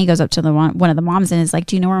daughter Jenny goes up to one of the moms and is like,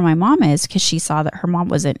 do you know where my mom is? Because she saw that her mom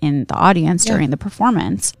wasn't in the audience during the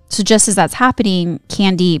performance. So just as that's happening,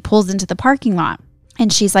 Candy pulls into the parking lot,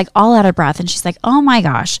 and she's like all out of breath, and she's like, oh my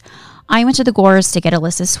gosh, I went to the Gores to get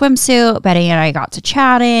Alyssa's swimsuit. Betty and I got to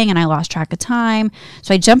chatting and I lost track of time.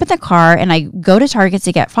 So I jump in the car and I go to Target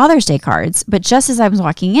to get Father's Day cards. But just as I was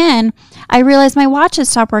walking in, I realized my watch had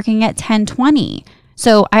stopped working at 10:20.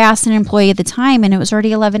 So I asked an employee at the time and it was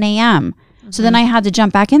already 11 a.m. So then I had to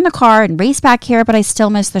jump back in the car and race back here, but I still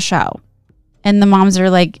missed the show. And the moms are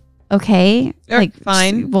like, okay, like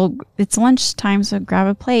fine. Well, it's lunchtime, so grab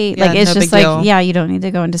a plate. Yeah, like it's no just big like, deal. yeah, you don't need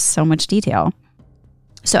to go into so much detail.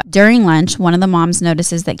 So during lunch, one of the moms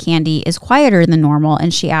notices that Candy is quieter than normal,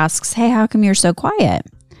 and she asks, hey, how come you're so quiet?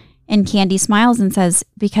 And Candy smiles and says,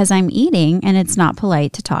 because I'm eating and it's not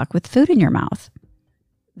polite to talk with food in your mouth.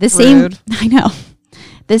 Rude. I know.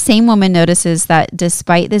 The same woman notices that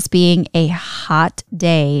despite this being a hot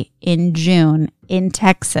day in June in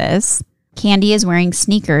Texas, Candy is wearing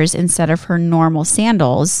sneakers instead of her normal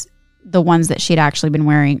sandals, the ones that she'd actually been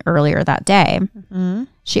wearing earlier that day. Mm-hmm.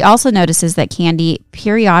 She also notices that Candy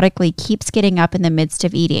periodically keeps getting up in the midst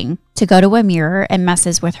of eating to go to a mirror and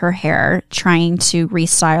messes with her hair, trying to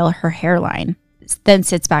restyle her hairline, then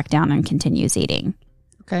sits back down and continues eating.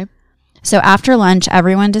 Okay. So after lunch,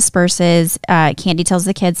 everyone disperses. Candy tells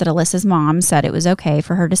the kids that Alyssa's mom said it was okay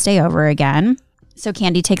for her to stay over again. So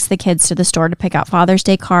Candy takes the kids to the store to pick out Father's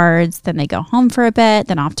Day cards. Then they go home for a bit,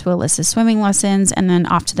 then off to Alyssa's swimming lessons, and then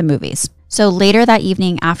off to the movies. So later that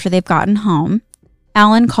evening, after they've gotten home,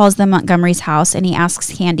 Alan calls them Montgomery's house and he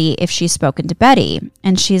asks Candy if she's spoken to Betty.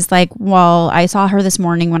 And she's like, well, I saw her this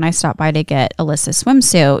morning when I stopped by to get Alyssa's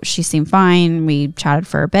swimsuit. She seemed fine. We chatted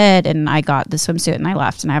for a bit and I got the swimsuit and I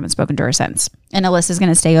left and I haven't spoken to her since. And Alyssa's going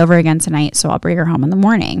to stay over again tonight, so I'll bring her home in the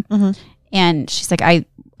morning. Mm-hmm. And she's like,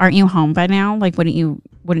 aren't you home by now? Like,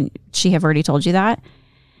 wouldn't she have already told you that?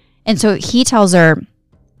 And so he tells her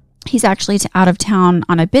he's actually out of town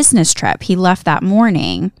on a business trip. He left that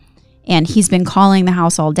morning. And he's been calling the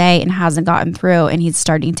house all day and hasn't gotten through, and he's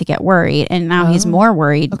starting to get worried. And now he's more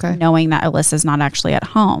worried knowing that Alyssa's not actually at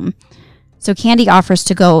home. So Candy offers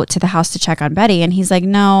to go to the house to check on Betty, and he's like,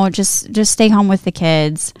 no, just stay home with the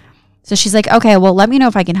kids. So she's like, okay, well, let me know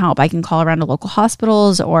if I can help. I can call around to local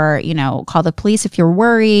hospitals or, call the police if you're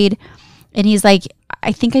worried. And he's like,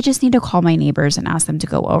 I think I just need to call my neighbors and ask them to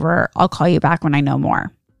go over. I'll call you back when I know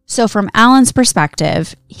more. So from Alan's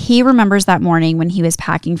perspective, he remembers that morning when he was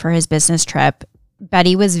packing for his business trip,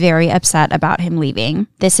 Betty was very upset about him leaving.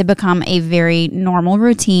 This had become a very normal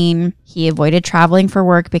routine. He avoided traveling for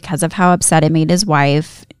work because of how upset it made his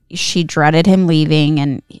wife. She dreaded him leaving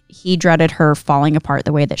and he dreaded her falling apart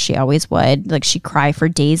the way that she always would. Like she'd cry for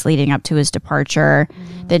days leading up to his departure.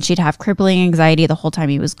 Then she'd have crippling anxiety the whole time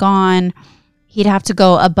he was gone. He'd have to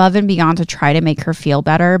go above and beyond to try to make her feel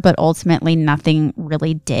better, but ultimately nothing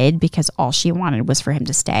really did because all she wanted was for him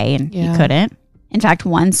to stay and he couldn't. In fact,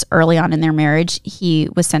 once early on in their marriage, he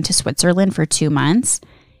was sent to Switzerland for 2 months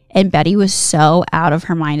and Betty was so out of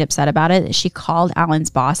her mind upset about it that she called Alan's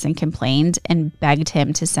boss and complained and begged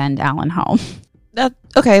him to send Alan home.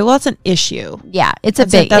 Okay, well, that's an issue. Yeah, it's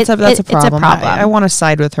that's a problem. It's a problem. I want to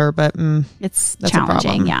side with her, but it's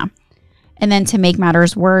challenging, yeah. And then to make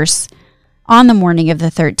matters worse, on the morning of the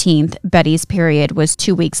 13th, Betty's period was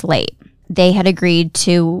 2 weeks late. They had agreed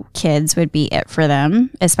 2 kids would be it for them,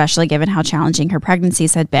 especially given how challenging her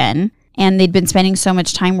pregnancies had been. And they'd been spending so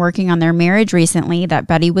much time working on their marriage recently that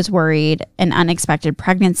Betty was worried an unexpected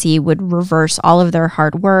pregnancy would reverse all of their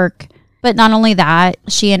hard work. But not only that,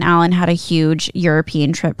 she and Alan had a huge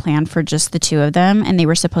European trip planned for just the 2 of them, and they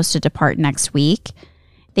were supposed to depart next week.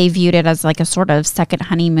 They viewed it as like a sort of second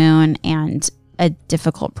honeymoon, and a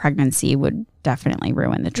difficult pregnancy would definitely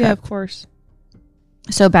ruin the trip. Yeah, of course.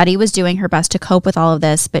 So Betty was doing her best to cope with all of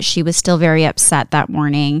this, but she was still very upset that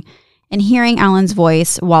morning. And hearing Alan's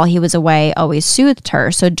voice while he was away always soothed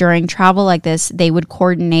her. So during travel like this, they would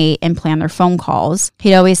coordinate and plan their phone calls.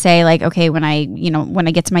 He'd always say like, okay, when I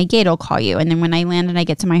get to my gate, I'll call you. And then when I land and I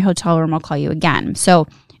get to my hotel room, I'll call you again. So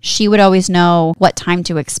she would always know what time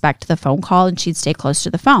to expect the phone call, and she'd stay close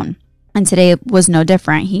to the phone. And today was no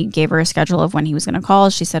different. He gave her a schedule of when he was going to call.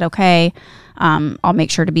 She said, okay, I'll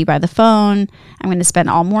make sure to be by the phone. I'm going to spend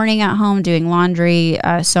all morning at home doing laundry,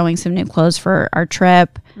 sewing some new clothes for our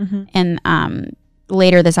trip. Mm-hmm. And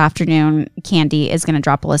later this afternoon, Candy is going to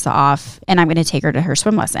drop Alyssa off, and I'm going to take her to her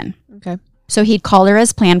swim lesson. Okay. So he'd called her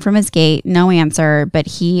as planned from his gate, no answer, but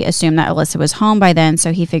he assumed that Alyssa was home by then,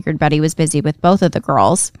 so he figured Betty was busy with both of the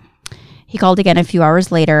girls. He called again a few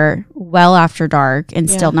hours later, well after dark, and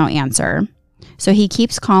still no answer. So he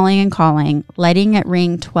keeps calling and calling, letting it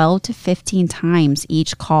ring 12 to 15 times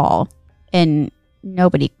each call, and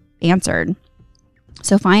nobody answered.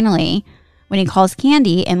 So finally, when he calls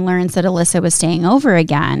Candy and learns that Alyssa was staying over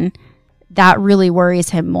again, that really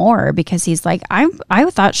worries him more, because he's like, I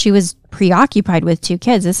thought she was preoccupied with 2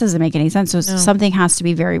 kids. This doesn't make any sense. So something has to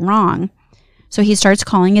be very wrong. So he starts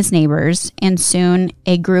calling his neighbors, and soon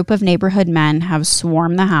a group of neighborhood men have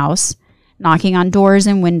swarmed the house, knocking on doors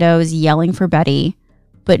and windows, yelling for Betty,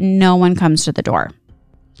 but no one comes to the door.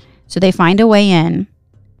 So they find a way in,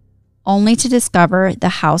 only to discover the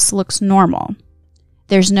house looks normal.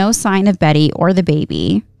 There's no sign of Betty or the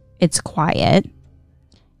baby. It's quiet.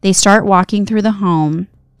 They start walking through the home.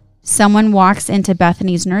 Someone walks into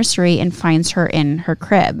Bethany's nursery and finds her in her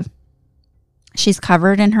crib. She's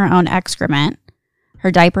covered in her own excrement. Her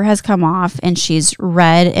diaper has come off, and she's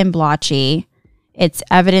red and blotchy. It's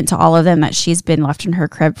evident to all of them that she's been left in her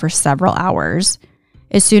crib for several hours.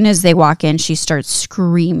 As soon as they walk in, she starts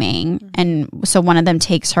screaming. And so one of them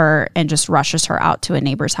takes her and just rushes her out to a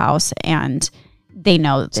neighbor's house, and they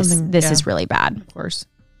know this is really bad. Of course.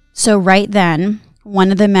 So right then,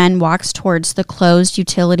 one of the men walks towards the closed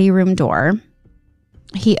utility room door.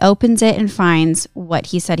 He opens it and finds what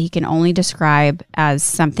he said he can only describe as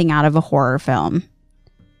something out of a horror film.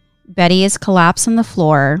 Betty is collapsed on the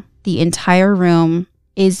floor. The entire room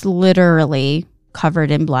is literally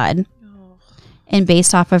covered in blood. Oh. And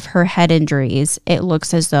based off of her head injuries, it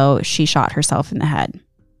looks as though she shot herself in the head.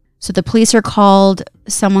 So the police are called.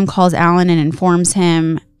 Someone calls Alan and informs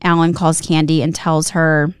him. Alan calls Candy and tells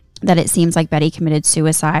her that it seems like Betty committed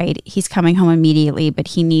suicide. He's coming home immediately, but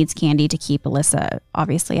he needs Candy to keep Alyssa,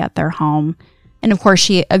 obviously, at their home. And of course,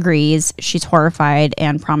 she agrees. She's horrified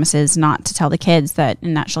and promises not to tell the kids that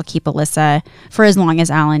she'll keep Alyssa for as long as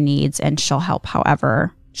Alan needs, and she'll help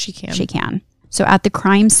however she can. So at the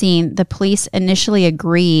crime scene, the police initially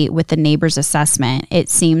agree with the neighbor's assessment. It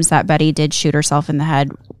seems that Betty did shoot herself in the head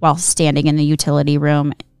while standing in the utility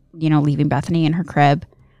room, leaving Bethany in her crib.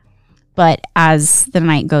 But as the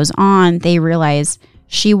night goes on, they realize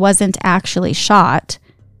she wasn't actually shot.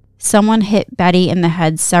 Someone hit Betty in the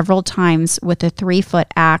head several times with a 3-foot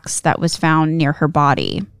axe that was found near her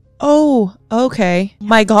body. Oh, okay.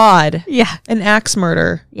 My God. Yeah. An axe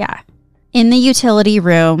murder. Yeah. In the utility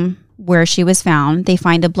room where she was found, they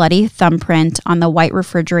find a bloody thumbprint on the white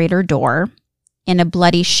refrigerator door and a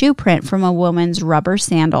bloody shoe print from a woman's rubber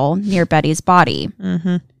sandal near Betty's body.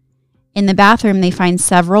 Mm-hmm. In the bathroom, they find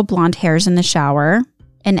several blonde hairs in the shower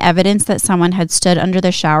and evidence that someone had stood under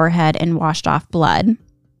the shower head and washed off blood.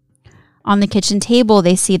 On the kitchen table,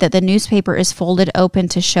 they see that the newspaper is folded open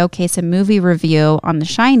to showcase a movie review on The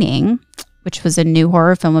Shining, which was a new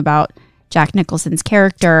horror film about Jack Nicholson's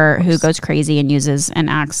character who goes crazy and uses an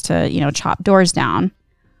axe to, chop doors down.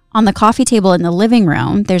 On the coffee table in the living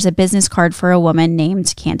room, there's a business card for a woman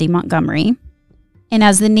named Candy Montgomery. And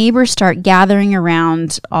as the neighbors start gathering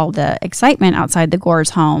around all the excitement outside the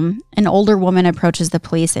Gores' home, an older woman approaches the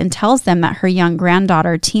police and tells them that her young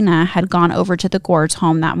granddaughter, Tina, had gone over to the Gores'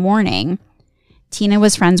 home that morning. Tina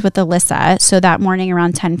was friends with Alyssa, so that morning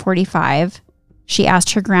around 10:45, she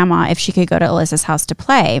asked her grandma if she could go to Alyssa's house to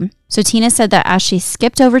play. So Tina said that as she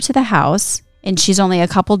skipped over to the house, and she's only a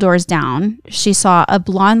couple doors down, she saw a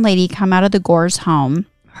blonde lady come out of the Gores' home,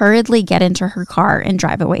 hurriedly get into her car, and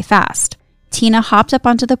drive away fast. Tina hopped up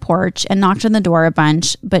onto the porch and knocked on the door a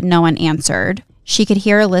bunch, but no one answered. She could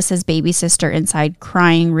hear Alyssa's baby sister inside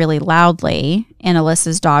crying really loudly, and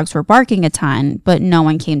Alyssa's dogs were barking a ton, but no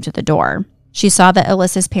one came to the door. She saw that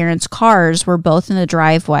Alyssa's parents' cars were both in the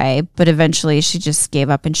driveway, but eventually she just gave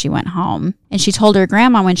up and she went home. And she told her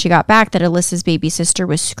grandma when she got back that Alyssa's baby sister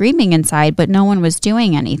was screaming inside, but no one was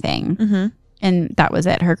doing anything. Mm-hmm. And that was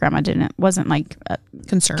it. Her grandma wasn't like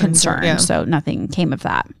concerned. Yeah. So nothing came of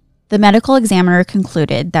that. The medical examiner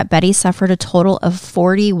concluded that Betty suffered a total of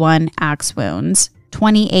 41 axe wounds,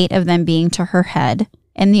 28 of them being to her head,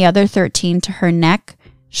 and the other 13 to her neck,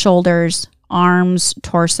 shoulders, arms,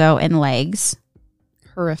 torso, and legs.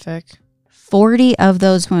 Horrific. 40 of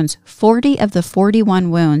those wounds, 40 of the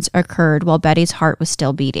 41 wounds occurred while Betty's heart was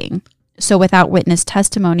still beating. So without witness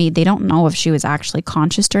testimony, they don't know if she was actually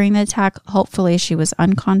conscious during the attack. Hopefully she was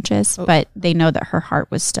unconscious, but they know that her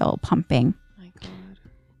heart was still pumping. My God.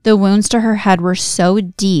 The wounds to her head were so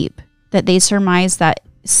deep that they surmised that,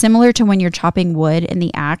 similar to when you're chopping wood and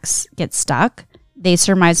the axe gets stuck, they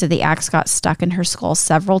surmised that the axe got stuck in her skull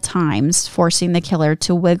several times, forcing the killer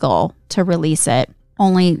to wiggle to release it,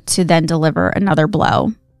 only to then deliver another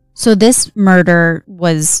blow. So this murder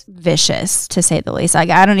was vicious, to say the least.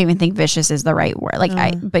 I don't even think vicious is the right word.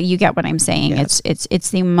 But you get what I'm saying. Yeah.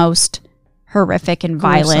 It's the most horrific and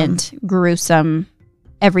violent, gruesome,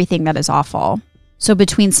 everything that is awful. So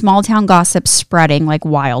between small town gossip spreading like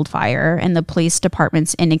wildfire and the police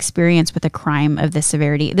department's inexperience with a crime of this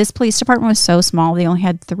severity, this police department was so small, they only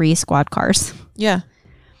had 3 squad cars. Yeah.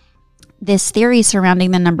 This theory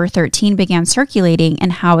surrounding the number 13 began circulating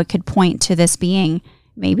and how it could point to this being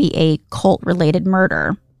maybe a cult-related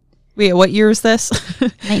murder. Wait, what year is this?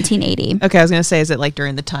 1980. Okay, I was going to say, is it like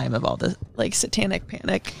during the time of all the like satanic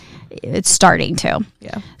panic? It's starting to.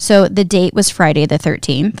 Yeah. So the date was Friday the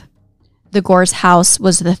 13th. The Gore's house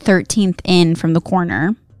was the 13th in from the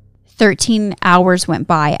corner. 13 hours went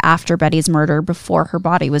by after Betty's murder before her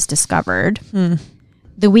body was discovered.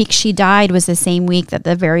 The week she died was the same week that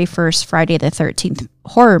the very first Friday the 13th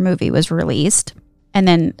horror movie was released. And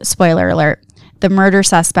then, spoiler alert, the murder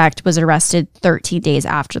suspect was arrested 13 days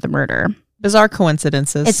after the murder. Bizarre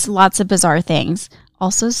coincidences. It's lots of bizarre things.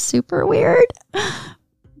 Also super weird.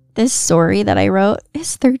 This story that I wrote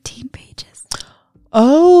is 13 pages.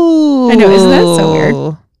 Oh. I know, isn't that so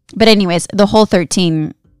weird? But anyways, the whole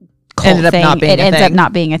 13 cult ended up thing, not being it a ends thing. up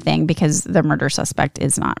not being a thing because the murder suspect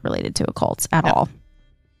is not related to a cult at all.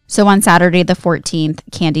 So on Saturday the 14th,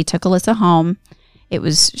 Candy took Alyssa home.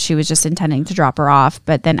 She was just intending to drop her off,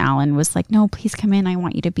 but then Alan was like, "No, please come in. I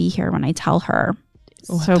want you to be here when I tell her."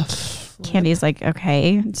 So Candy's like,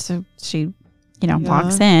 "Okay." So she,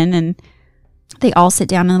 walks in and they all sit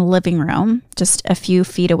down in the living room, just a few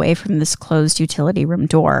feet away from this closed utility room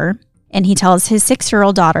door. And he tells his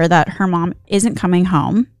 6-year-old daughter that her mom isn't coming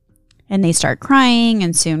home. And they start crying,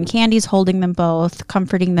 and soon Candy's holding them both,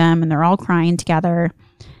 comforting them, and they're all crying together.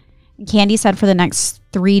 Candy said for the next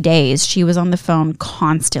 3 days, she was on the phone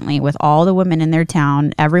constantly with all the women in their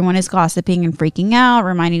town. Everyone is gossiping and freaking out,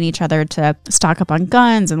 reminding each other to stock up on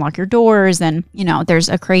guns and lock your doors. And, there's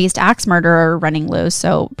a crazed axe murderer running loose,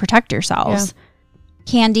 so protect yourselves. Yeah.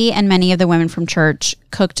 Candy and many of the women from church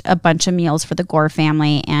cooked a bunch of meals for the Gore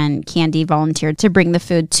family, and Candy volunteered to bring the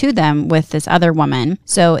food to them with this other woman.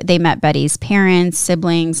 So they met Betty's parents,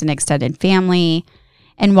 siblings, and extended family.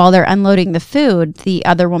 And while they're unloading the food, the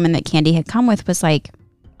other woman that Candy had come with was like,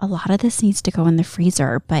 "A lot of this needs to go in the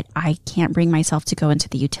freezer, but I can't bring myself to go into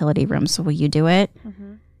the utility room. So will you do it?"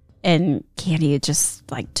 Mm-hmm. And Candy just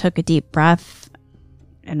took a deep breath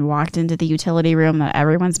and walked into the utility room that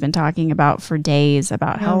everyone's been talking about for days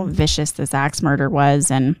about how vicious this axe murder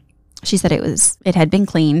was. And she said it had been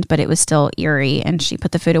cleaned, but it was still eerie. And she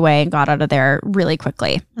put the food away and got out of there really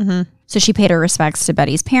quickly. Mm-hmm. So she paid her respects to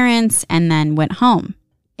Betty's parents and then went home.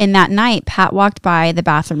 And that night, Pat walked by the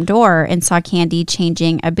bathroom door and saw Candy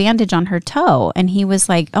changing a bandage on her toe. And he was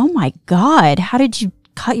like, "Oh my God, how did you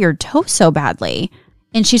cut your toe so badly?"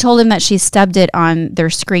 And she told him that she stubbed it on their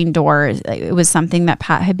screen door. It was something that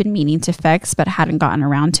Pat had been meaning to fix, but hadn't gotten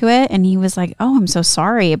around to it. And he was like, "Oh, I'm so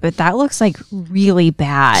sorry, but that looks like really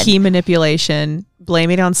bad." Key manipulation. Blame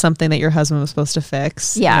it on something that your husband was supposed to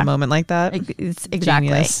fix in a moment like that. It's exactly.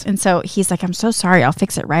 Genius. And so he's like, "I'm so sorry. I'll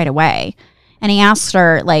fix it right away." And he asked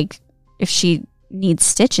her if she needs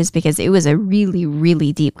stitches because it was a really,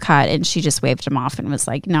 really deep cut. And she just waved him off and was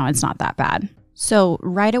like, "No, it's not that bad." So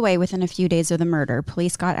right away, within a few days of the murder,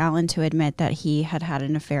 police got Alan to admit that he had had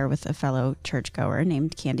an affair with a fellow churchgoer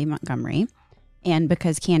named Candy Montgomery. And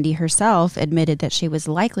because Candy herself admitted that she was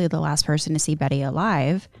likely the last person to see Betty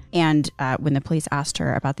alive, and when the police asked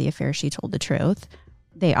her about the affair, she told the truth,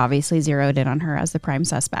 they obviously zeroed in on her as the prime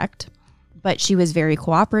suspect. But she was very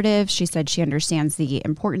cooperative. She said she understands the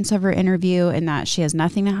importance of her interview and that she has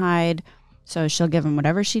nothing to hide. So she'll give them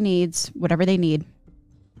whatever she needs, whatever they need.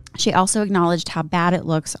 She also acknowledged how bad it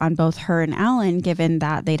looks on both her and Alan, given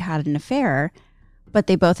that they'd had an affair. But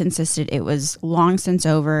they both insisted it was long since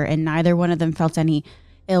over and neither one of them felt any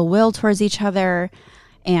ill will towards each other.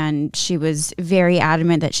 And she was very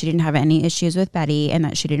adamant that she didn't have any issues with Betty and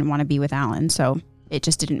that she didn't want to be with Alan. So it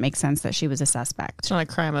just didn't make sense that she was a suspect. It's not a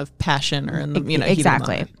crime of passion or in the,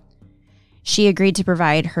 exactly. She agreed to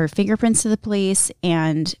provide her fingerprints to the police,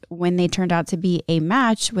 and when they turned out to be a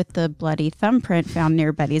match with the bloody thumbprint found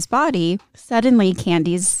near Betty's body, suddenly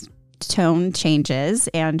Candy's tone changes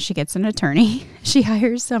and she gets an attorney. She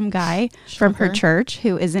hires some guy from her church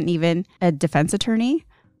who isn't even a defense attorney.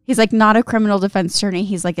 He's like not a criminal defense attorney.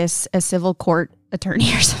 He's like a civil court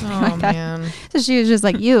attorney or something like that. Man. So she was just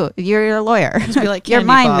like, you're a lawyer. Just be like, you're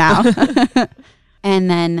mine now.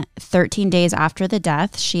 And then 13 days after the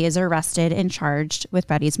death, she is arrested and charged with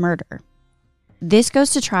Betty's murder. This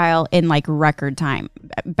goes to trial in like record time.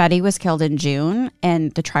 Betty was killed in June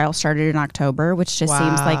and the trial started in October, which just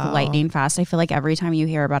seems like lightning fast. I feel like every time you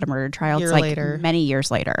hear about a murder trial, it's like many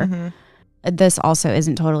years later. Mm-hmm. This also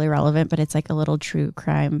isn't totally relevant, but it's like a little true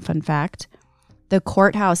crime fun fact. The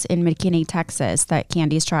courthouse in McKinney, Texas that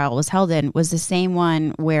Candy's trial was held in was the same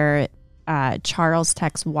one where Charles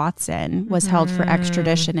Tex Watson was held for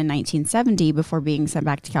extradition in 1970 before being sent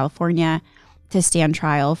back to California to stand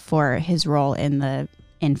trial for his role in the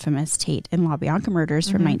infamous Tate and LaBianca murders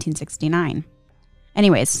from 1969.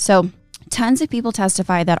 Anyways, so tons of people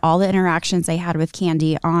testify that all the interactions they had with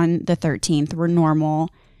Candy on the 13th were normal.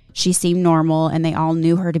 She seemed normal and they all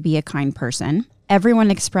knew her to be a kind person.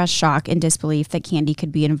 Everyone expressed shock and disbelief that Candy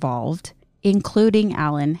could be involved, including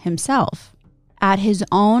Alan himself. At his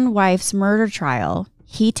own wife's murder trial,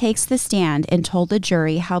 he takes the stand and told the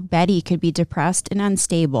jury how Betty could be depressed and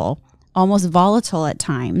unstable, almost volatile at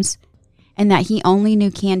times, and that he only knew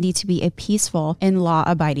Candy to be a peaceful and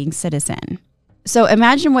law-abiding citizen. So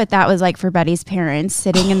imagine what that was like for Betty's parents,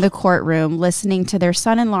 sitting in the courtroom, listening to their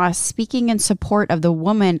son-in-law speaking in support of the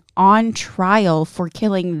woman on trial for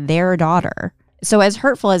killing their daughter. So as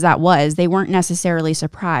hurtful as that was, they weren't necessarily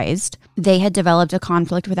surprised. They had developed a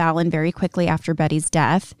conflict with Alan very quickly after Betty's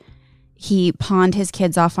death. He pawned his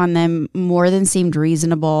kids off on them more than seemed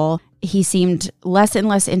reasonable. He seemed less and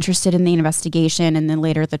less interested in the investigation and then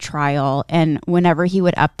later the trial. And whenever he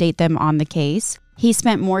would update them on the case, he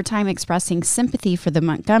spent more time expressing sympathy for the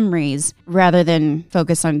Montgomerys rather than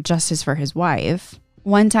focus on justice for his wife.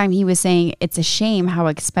 One time he was saying, it's a shame how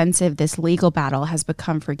expensive this legal battle has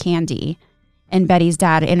become for Candy. And Betty's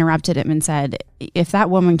dad interrupted him and said, if that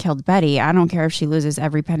woman killed Betty, I don't care if she loses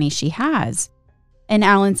every penny she has. And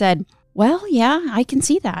Alan said, well, yeah, I can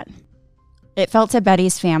see that. It felt to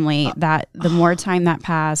Betty's family that the more time that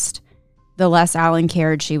passed, the less Alan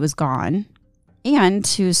cared she was gone. And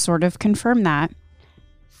to sort of confirm that,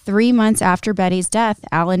 3 months after Betty's death,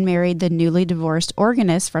 Alan married the newly divorced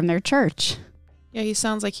organist from their church. Yeah, he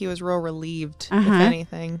sounds like he was real relieved, if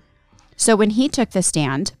anything. So when he took the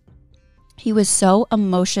stand, he was so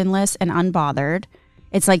emotionless and unbothered.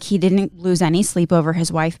 It's like he didn't lose any sleep over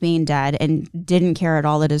his wife being dead and didn't care at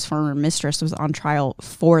all that his former mistress was on trial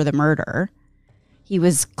for the murder. He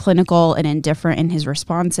was clinical and indifferent in his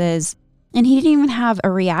responses. And he didn't even have a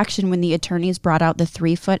reaction when the attorneys brought out the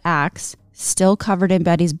 3-foot axe, still covered in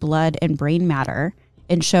Betty's blood and brain matter,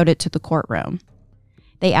 and showed it to the courtroom.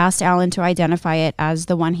 They asked Alan to identify it as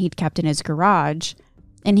the one he'd kept in his garage,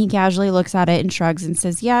 and he casually looks at it and shrugs and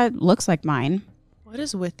says, yeah, it looks like mine. What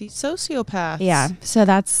is with these sociopaths? Yeah, so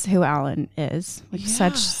that's who Alan is. Like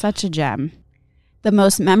such a gem. The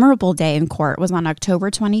most memorable day in court was on October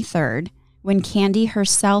 23rd, when Candy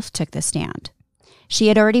herself took the stand. She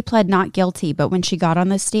had already pled not guilty, but when she got on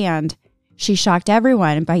the stand, she shocked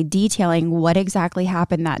everyone by detailing what exactly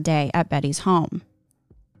happened that day at Betty's home.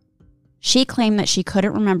 She claimed that she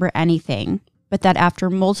couldn't remember anything, but that after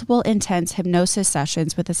multiple intense hypnosis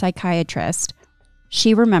sessions with a psychiatrist,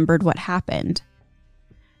 she remembered what happened.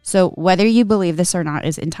 So whether you believe this or not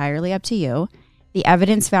is entirely up to you. The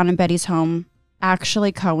evidence found in Betty's home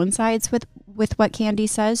actually coincides with what Candy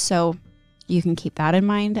says, so you can keep that in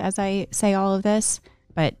mind as I say all of this.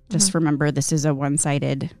 But just remember, this is a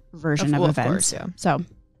one-sided version of events. Of course, yeah. So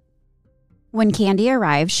when Candy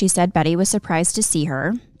arrived, she said Betty was surprised to see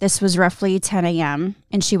her. This was roughly 10 a.m.,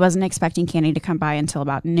 and she wasn't expecting Candy to come by until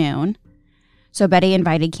about noon. So Betty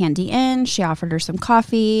invited Candy in. She offered her some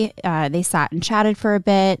coffee. They sat and chatted for a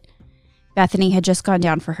bit. Bethany had just gone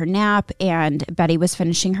down for her nap, and Betty was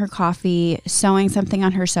finishing her coffee, sewing something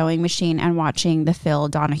on her sewing machine, and watching the Phil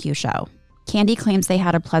Donahue show. Candy claims they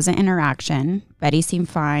had a pleasant interaction. Betty seemed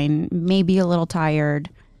fine, maybe a little tired.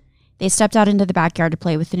 They stepped out into the backyard to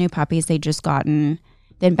play with the new puppies they'd just gotten,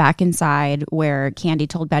 then back inside where Candy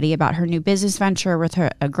told Betty about her new business venture with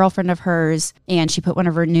a girlfriend of hers, and she put one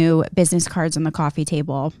of her new business cards on the coffee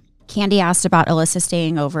table. Candy asked about Alyssa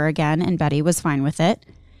staying over again, and Betty was fine with it.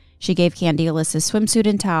 She gave Candy Alyssa's swimsuit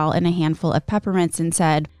and towel and a handful of peppermints and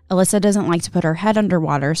said, Alyssa doesn't like to put her head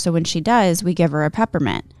underwater, so when she does, we give her a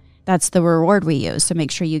peppermint. That's the reward we use, so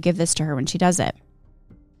make sure you give this to her when she does it.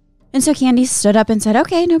 And so Candy stood up and said,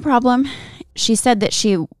 okay, no problem. She said that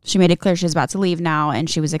she made it clear she was about to leave now, and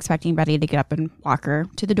she was expecting Betty to get up and walk her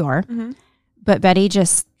to the door. Mm-hmm. But Betty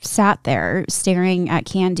just sat there staring at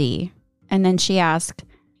Candy, and then she asked,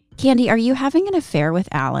 Candy, are you having an affair with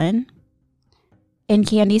Alan? And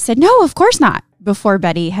Candy said, no, of course not, before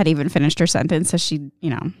Betty had even finished her sentence. So she,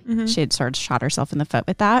 she had sort of shot herself in the foot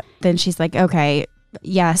with that. Then she's like, okay,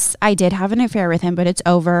 yes, I did have an affair with him, but it's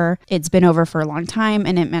over. It's been over for a long time,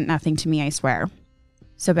 and it meant nothing to me, I swear.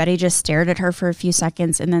 So Betty just stared at her for a few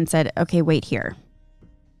seconds and then said, okay, wait here.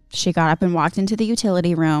 She got up and walked into the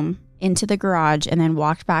utility room, into the garage, and then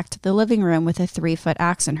walked back to the living room with a 3-foot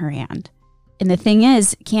axe in her hand. And the thing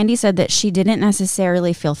is, Candy said that she didn't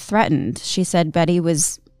necessarily feel threatened. She said Betty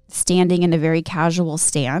was standing in a very casual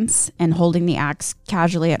stance and holding the axe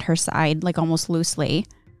casually at her side, like almost loosely.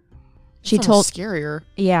 She told scarier.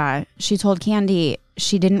 Yeah, she told Candy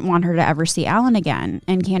she didn't want her to ever see Alan again.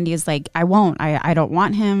 And Candy is like, I won't. I don't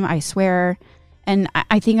want him. I swear. And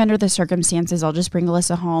I think under the circumstances, I'll just bring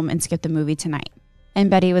Alyssa home and skip the movie tonight.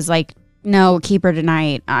 And Betty was like, no, keep her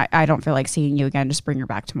tonight. I don't feel like seeing you again. Just bring her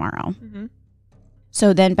back tomorrow. Mm-hmm.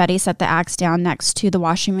 So then Betty set the axe down next to the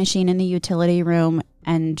washing machine in the utility room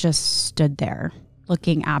and just stood there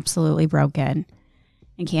looking absolutely broken.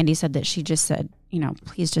 And Candy said that she just said,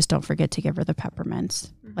 please just don't forget to give her the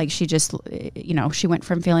peppermints. Mm-hmm. Like she just, she went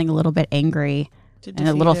from feeling a little bit angry and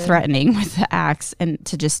a little threatening with the axe and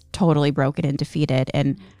to just totally broken and defeated.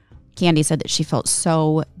 And Candy said that she felt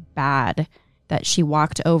so bad that she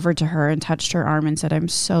walked over to her and touched her arm and said, I'm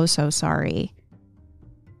so, so sorry.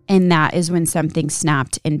 And that is when something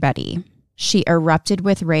snapped in Betty. She erupted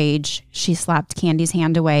with rage. She slapped Candy's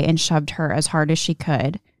hand away and shoved her as hard as she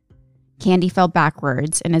could. Candy fell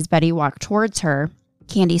backwards, and as Betty walked towards her,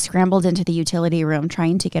 Candy scrambled into the utility room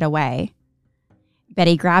trying to get away.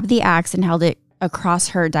 Betty grabbed the axe and held it across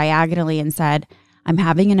her diagonally and said, I'm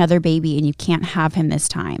having another baby and you can't have him this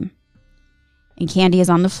time. And Candy is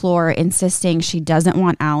on the floor insisting she doesn't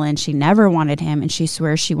want Alan, she never wanted him, and she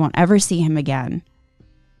swears she won't ever see him again.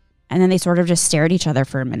 And then they sort of just stare at each other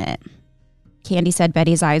for a minute. Candy said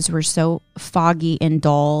Betty's eyes were so foggy and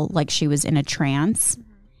dull, like she was in a trance.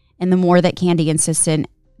 And the more that Candy insisted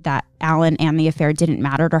that Alan and the affair didn't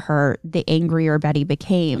matter to her, the angrier Betty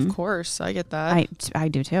became. Of course, I get that. I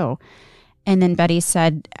do too. And then Betty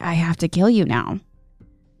said, I have to kill you now.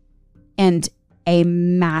 And a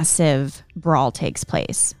massive brawl takes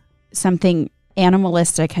place. Something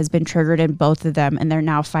animalistic has been triggered in both of them, and they're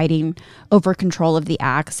now fighting over control of the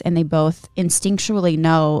axe, and they both instinctually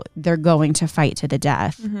know they're going to fight to the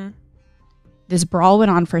death. Mm-hmm. This brawl went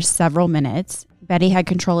on for several minutes. Betty had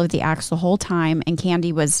control of the axe the whole time, and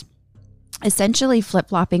Candy was essentially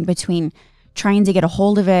flip-flopping between trying to get a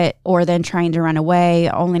hold of it or then trying to run away,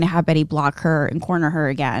 only to have Betty block her and corner her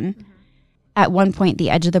again. Mm-hmm. At one point, the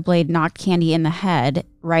edge of the blade knocked Candy in the head,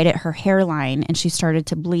 right at her hairline, and she started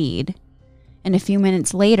to bleed. And a few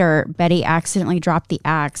minutes later, Betty accidentally dropped the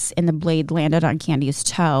axe and the blade landed on Candy's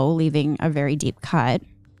toe, leaving a very deep cut.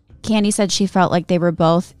 Candy said she felt like they were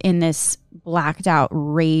both in this blacked out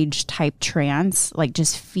rage type trance, like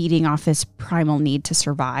just feeding off this primal need to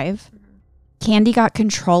survive. Candy got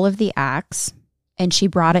control of the axe and she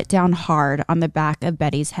brought it down hard on the back of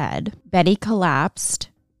Betty's head. Betty collapsed.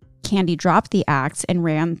 Candy dropped the axe and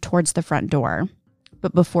ran towards the front door.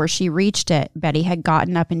 But before she reached it, Betty had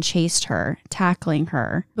gotten up and chased her, tackling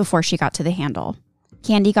her before she got to the handle.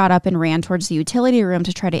 Candy got up and ran towards the utility room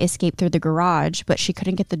to try to escape through the garage, but she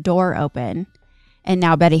couldn't get the door open. And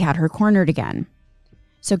now Betty had her cornered again.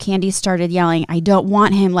 So Candy started yelling, I don't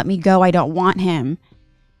want him. Let me go. I don't want him.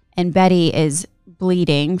 And Betty is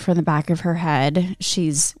bleeding from the back of her head.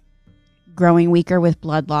 She's growing weaker with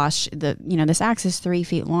blood loss. This axe is 3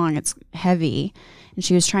 feet long. It's heavy. And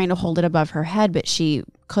she was trying to hold it above her head, but she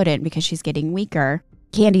couldn't because she's getting weaker.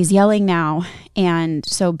 Candy's yelling now. And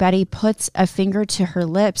so Betty puts a finger to her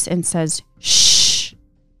lips and says, shh.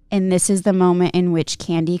 And this is the moment in which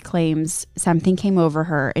Candy claims something came over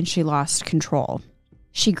her and she lost control.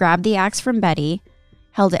 She grabbed the axe from Betty,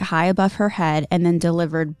 held it high above her head, and then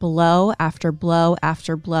delivered blow after blow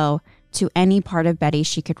after blow to any part of Betty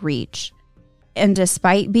she could reach. And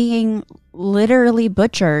despite being literally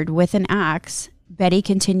butchered with an axe, Betty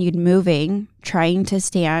continued moving, trying to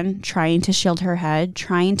stand, trying to shield her head,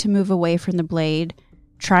 trying to move away from the blade,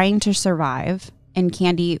 trying to survive, and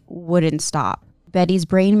Candy wouldn't stop. Betty's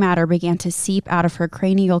brain matter began to seep out of her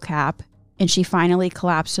cranial cap, and she finally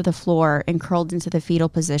collapsed to the floor and curled into the fetal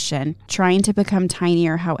position, trying to become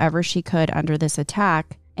tinier however she could under this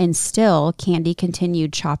attack, and still Candy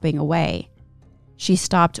continued chopping away. She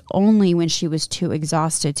stopped only when she was too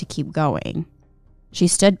exhausted to keep going. She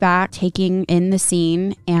stood back, taking in the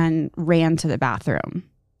scene, and ran to the bathroom.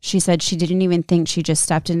 She said she didn't even think she just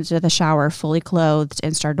stepped into the shower fully clothed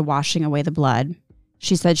and started washing away the blood.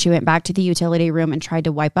 She said she went back to the utility room and tried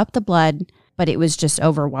to wipe up the blood, but it was just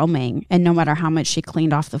overwhelming. And no matter how much she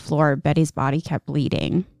cleaned off the floor, Betty's body kept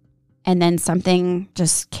bleeding. And then something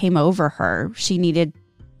just came over her. She needed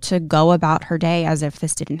to go about her day as if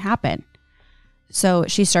this didn't happen. So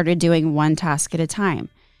she started doing one task at a time.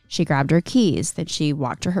 She grabbed her keys, then she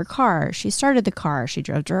walked to her car. She started the car. She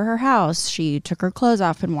drove to her house. She took her clothes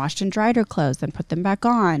off and washed and dried her clothes, then put them back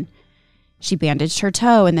on. She bandaged her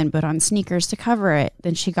toe and then put on sneakers to cover it.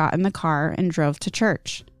 Then she got in the car and drove to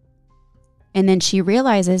church. And then she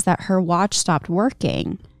realizes that her watch stopped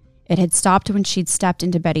working. It had stopped when she'd stepped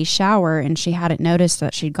into Betty's shower and she hadn't noticed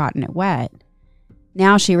that she'd gotten it wet.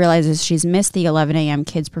 Now she realizes she's missed the 11 a.m.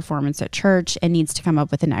 kids' performance at church and needs to come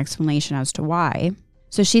up with an explanation as to why.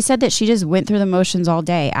 So she said that she just went through the motions all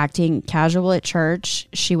day, acting casual at church.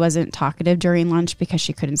 She wasn't talkative during lunch because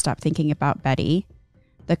she couldn't stop thinking about Betty.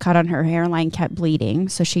 The cut on her hairline kept bleeding,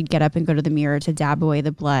 so she'd get up and go to the mirror to dab away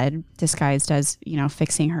the blood, disguised as,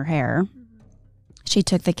 fixing her hair. She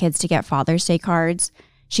took the kids to get Father's Day cards.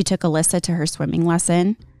 She took Alyssa to her swimming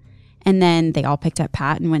lesson. And then they all picked up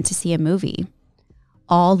Pat and went to see a movie.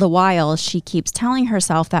 All the while, she keeps telling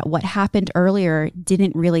herself that what happened earlier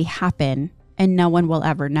didn't really happen, and no one will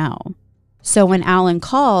ever know. So when Alan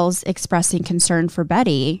calls expressing concern for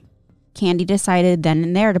Betty, Candy decided then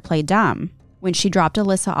and there to play dumb. When she dropped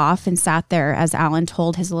Alyssa off and sat there as Alan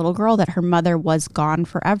told his little girl that her mother was gone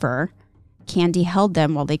forever, Candy held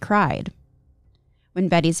them while they cried. When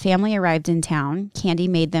Betty's family arrived in town, Candy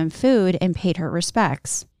made them food and paid her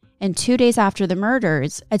respects. And 2 days after the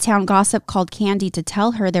murders, a town gossip called Candy to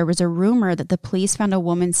tell her there was a rumor that the police found a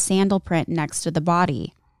woman's sandal print next to the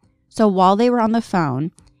body. So while they were on the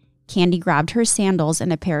phone, Candy grabbed her sandals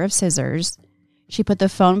and a pair of scissors. She put the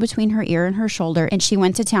phone between her ear and her shoulder, and she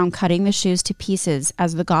went to town cutting the shoes to pieces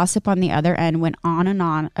as the gossip on the other end went on and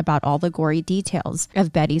on about all the gory details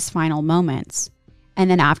of Betty's final moments. And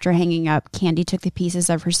then after hanging up, Candy took the pieces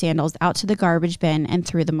of her sandals out to the garbage bin and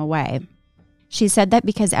threw them away. She said that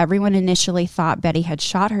because everyone initially thought Betty had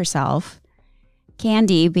shot herself,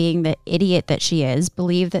 Candy, being the idiot that she is,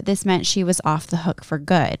 believed that this meant she was off the hook for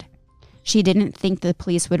good. She didn't think the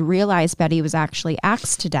police would realize Betty was actually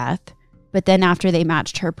axed to death, but then after they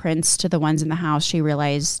matched her prints to the ones in the house, she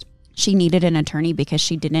realized she needed an attorney because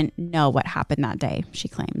she didn't know what happened that day, she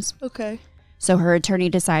claims. Okay. So her attorney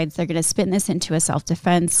decides they're going to spin this into a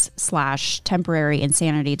self-defense / temporary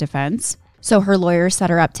insanity defense. So her lawyer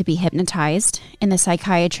set her up to be hypnotized, and the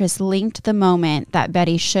psychiatrist linked the moment that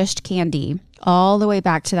Betty shushed Candy all the way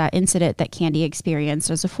back to that incident that Candy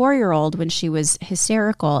experienced as a 4-year-old when she was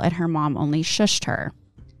hysterical and her mom only shushed her.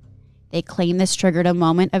 They claim this triggered a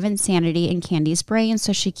moment of insanity in Candy's brain,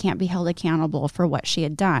 so she can't be held accountable for what she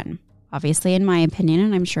had done. Obviously, in my opinion,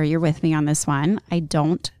 and I'm sure you're with me on this one, I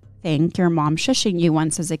don't think your mom shushing you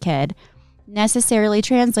once as a kid necessarily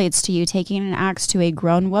translates to you taking an axe to a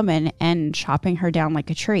grown woman and chopping her down like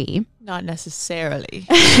a tree. Not necessarily.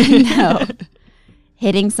 No.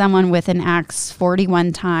 Hitting someone with an axe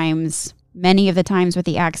 41 times, many of the times with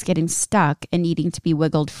the axe getting stuck and needing to be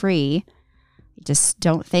wiggled free. I just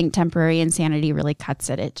don't think temporary insanity really cuts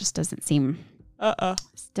it. It just doesn't seem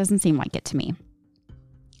like it to me.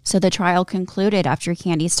 So the trial concluded after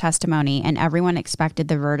Candy's testimony, and everyone expected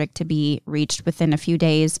the verdict to be reached within a few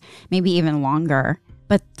days, maybe even longer.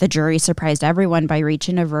 But the jury surprised everyone by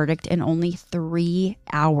reaching a verdict in only 3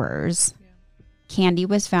 hours. Yeah. Candy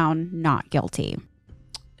was found not guilty.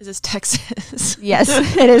 Is this Texas? Yes,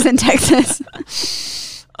 it is in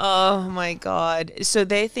Texas. Oh my God. So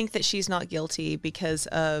they think that she's not guilty because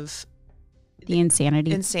of the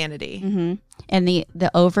insanity. Mm-hmm. And the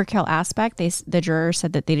overkill aspect, the juror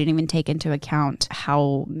said that they didn't even take into account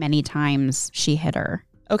how many times she hit her.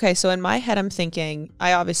 Okay, so in my head, I'm thinking,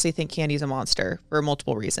 I obviously think Candy's a monster for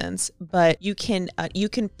multiple reasons, but you can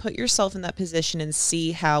put yourself in that position and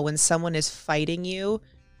see how when someone is fighting you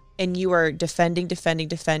and you are defending,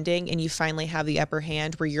 and you finally have the upper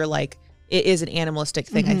hand where you're like, it is an animalistic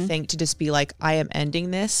thing, I think, to just be like, I am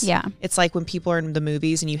ending this. Yeah. It's like when people are in the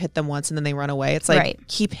movies and you hit them once and then they run away. It's like,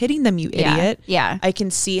 keep hitting them, you idiot. Yeah. I can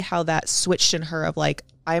see how that switched in her of like,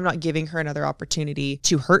 I am not giving her another opportunity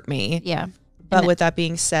to hurt me. Yeah. But with that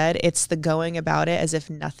being said, it's the going about it as if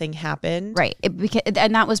nothing happened. Right.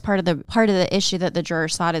 And that was part of the issue that the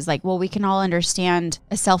jurors thought is like, well, we can all understand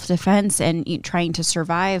a self-defense and trying to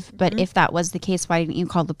survive. But if that was the case, why didn't you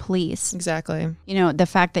call the police? Exactly. You know, the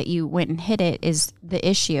fact that you went and hid it is the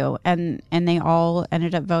issue. And they all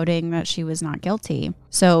ended up voting that she was not guilty.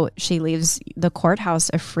 So she leaves the courthouse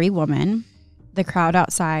a free woman. The crowd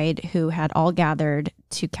outside, who had all gathered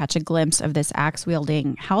to catch a glimpse of this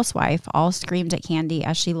axe-wielding housewife, all screamed at Candy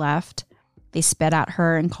as she left. They spit at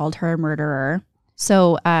her and called her a murderer.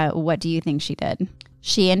 So what do you think she did?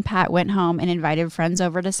 She and Pat went home and invited friends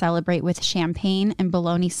over to celebrate with champagne and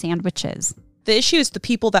bologna sandwiches. The issue is the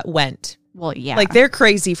people that went. Well, yeah. Like, they're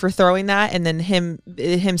crazy for throwing that and then him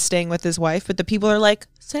staying with his wife. But the people are like,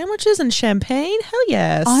 sandwiches and champagne? Hell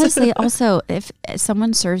yes. Honestly, also, if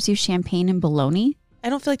someone serves you champagne and bologna, I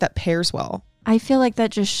don't feel like that pairs well. I feel like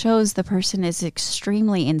that just shows the person is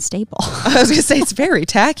extremely unstable. I was going to say, it's very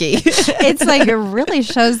tacky. It's like, it really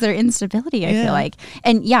shows their instability, I feel like.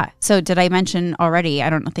 And yeah, so did I mention already, I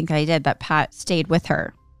don't think I did, that Pat stayed with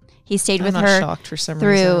her. He stayed with her shocked for some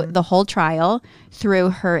through reason. the whole trial,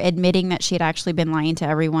 through her admitting that she had actually been lying to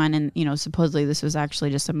everyone. And, you know, supposedly this was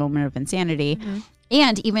actually just a moment of insanity. Mm-hmm.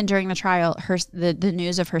 And even during the trial, the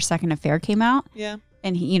news of her second affair came out. Yeah.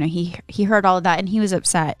 And he heard all of that and he was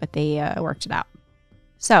upset, but they worked it out.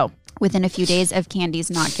 So within a few days of Candy's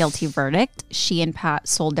not guilty verdict, she and Pat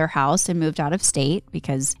sold their house and moved out of state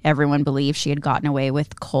because everyone believed she had gotten away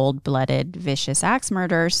with cold-blooded, vicious axe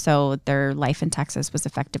murder. So their life in Texas was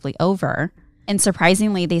effectively over. And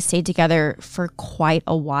surprisingly, they stayed together for quite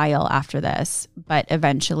a while after this. But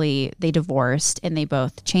eventually they divorced and they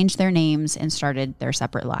both changed their names and started their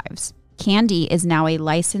separate lives. Candy is now a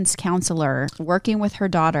licensed counselor working with her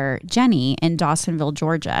daughter, Jenny, in Dawsonville,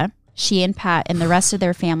 Georgia. She and Pat and the rest of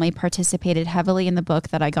their family participated heavily in the book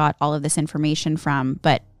that I got all of this information from.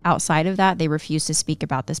 But outside of that, they refused to speak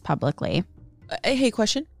about this publicly. Hey,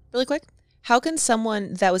 question, really quick. How can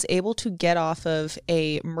someone that was able to get off of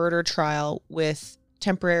a murder trial with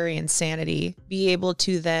temporary insanity be able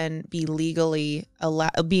to then be legally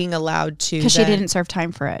being allowed to? Because she didn't serve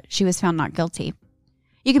time for it. She was found not guilty.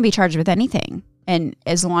 You can be charged with anything. And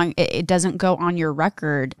as long it doesn't go on your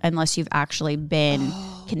record unless you've actually been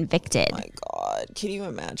convicted. Oh my God. Can you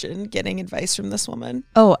imagine getting advice from this woman?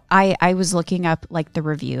 Oh, I was looking up like the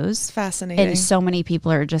reviews. It's fascinating. And so many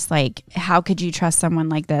people are just like, how could you trust someone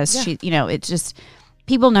like this? Yeah. She, it's just,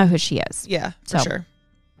 people know who she is. Yeah, for sure.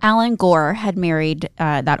 Alan Gore had married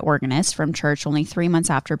that organist from church only 3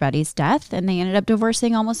 months after Betty's death. And they ended up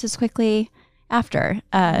divorcing almost as quickly after,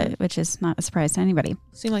 which is not a surprise to anybody.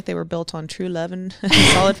 Seemed like they were built on true love and a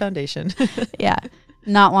solid foundation. Yeah.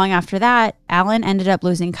 Not long after that, Alan ended up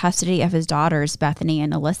losing custody of his daughters, Bethany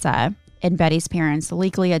and Alyssa, and Betty's parents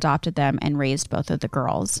legally adopted them and raised both of the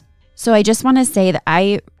girls. So I just want to say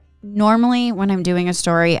that normally when I'm doing a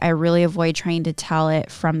story, I really avoid trying to tell it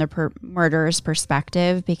from the murderer's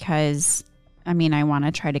perspective because, I want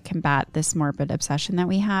to try to combat this morbid obsession that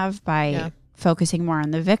we have by focusing more on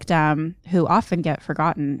the victim, who often get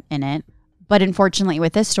forgotten in it. But unfortunately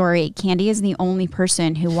with this story, Candy is the only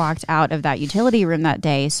person who walked out of that utility room that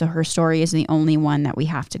day. So her story is the only one that we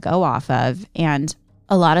have to go off of. And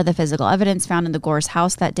a lot of the physical evidence found in the Gore's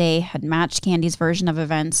house that day had matched Candy's version of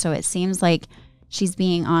events. So it seems like she's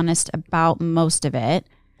being honest about most of it.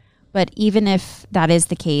 But even if that is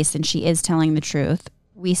the case and she is telling the truth,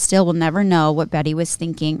 we still will never know what Betty was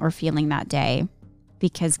thinking or feeling that day,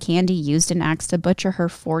 because Candy used an axe to butcher her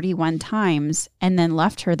 41 times and then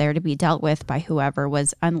left her there to be dealt with by whoever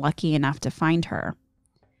was unlucky enough to find her.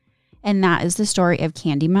 And that is the story of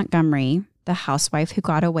Candy Montgomery, the housewife who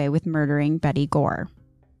got away with murdering Betty Gore.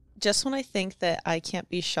 Just when I think that I can't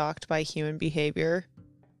be shocked by human behavior,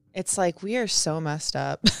 it's like we are so messed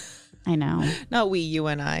up. I know. Not we, you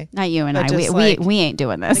and I. Not you and I. We ain't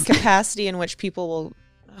doing this. The capacity in which people will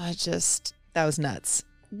that was nuts.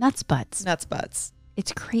 Nuts butts. Nuts butts.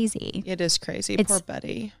 It's crazy. It is crazy. Poor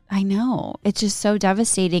Betty. I know. It's just so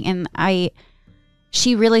devastating. And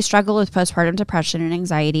she really struggled with postpartum depression and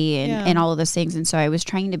anxiety and all of those things. And so I was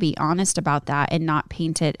trying to be honest about that and not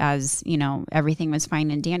paint it as, everything was fine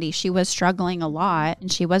and dandy. She was struggling a lot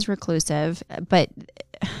and she was reclusive, but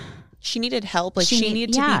she needed help. Like she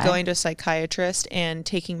needed to be going to a psychiatrist and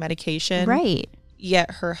taking medication. Right.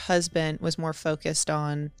 Yet her husband was more focused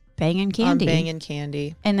on banging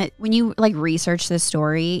Candy. And that when you research this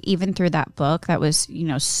story, even through that book that was,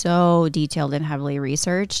 so detailed and heavily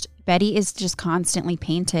researched, Betty is just constantly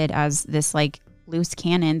painted as this loose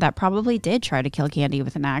cannon that probably did try to kill Candy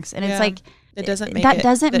with an axe. And it's That doesn't make that it,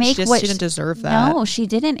 doesn't that make she what didn't deserve that. No, she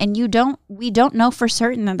didn't. And we don't know for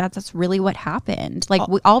certain that that's really what happened. Like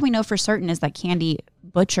all we know for certain is that Candy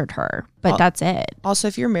butchered her, but that's it. Also,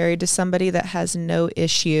 if you're married to somebody that has no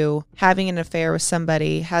issue having an affair with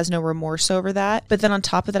somebody, has no remorse over that. But then on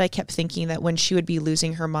top of that, I kept thinking that when she would be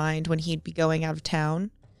losing her mind, when he'd be going out of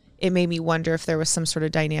town, it made me wonder if there was some sort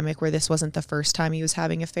of dynamic where this wasn't the first time he was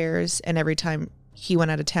having affairs. And every time he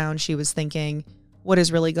went out of town, she was thinking, what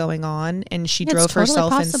is really going on? And she drove totally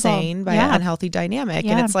herself possible. insane by an unhealthy dynamic.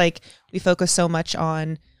 Yeah. And it's like, we focus so much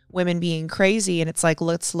on women being crazy. And it's like,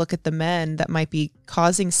 let's look at the men that might be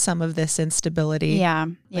causing some of this instability. Yeah.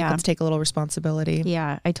 Like, let's take a little responsibility.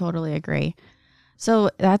 Yeah, I totally agree.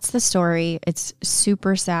 So that's the story. It's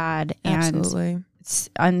super sad. Absolutely. And it's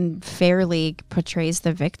unfairly portrays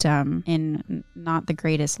the victim in not the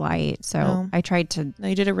greatest light. So No. I tried to No,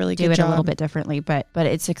 you did a really do good it job. a little bit differently, but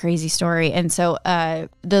it's a crazy story. And so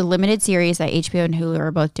the limited series that HBO and Hulu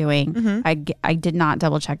are both doing, Mm-hmm. I did not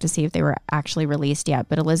double check to see if they were actually released yet,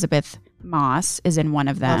 but Elizabeth Moss is in one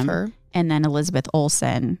of them. Love her. And then Elizabeth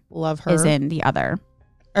Olsen Love her. is in the other.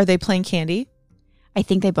 Are they playing Candy? I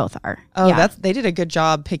think they both are. Oh, yeah. they did a good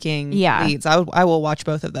job picking Yeah. leads. I will watch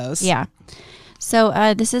both of those. Yeah.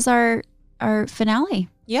 So this is our finale.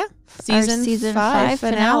 Yeah. Our season 5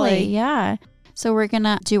 finale. Yeah. So we're going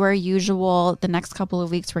to do our usual, the next couple of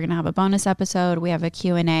weeks, we're going to have a bonus episode. We have a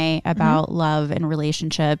Q&A about love and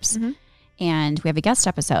relationships. Mhm. And we have a guest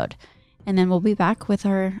episode. And then we'll be back with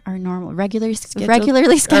our normal, regularly scheduled Regular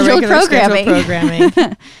programming. scheduled programming.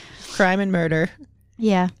 Crime and murder.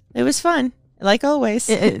 Yeah. It was fun. Like always.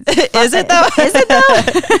 Is Is it though? Is it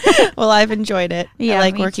though? Well, I've enjoyed it. Yeah, I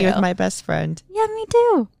like me working too. with my best friend. Yeah, me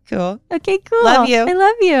too. Cool. Okay, cool. Love you. I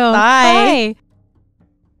love you. Bye. Bye.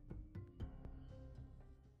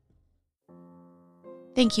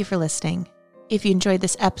 Thank you for listening. If you enjoyed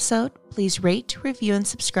this episode, please rate, review, and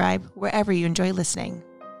subscribe wherever you enjoy listening.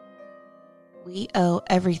 We owe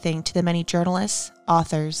everything to the many journalists,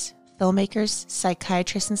 authors, filmmakers,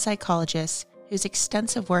 psychiatrists, and psychologists whose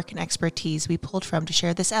extensive work and expertise we pulled from to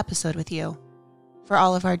share this episode with you. For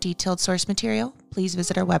all of our detailed source material, please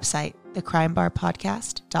visit our website,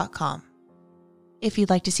 thecrimebarpodcast.com. If you'd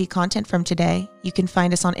like to see content from today, you can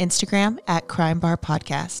find us on Instagram at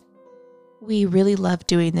crimebarpodcast. We really love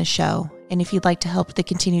doing this show, and if you'd like to help with the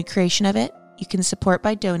continued creation of it, you can support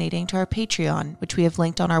by donating to our Patreon, which we have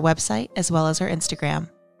linked on our website as well as our Instagram,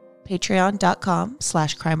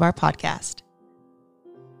 patreon.com/crimebarpodcast.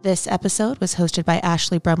 This episode was hosted by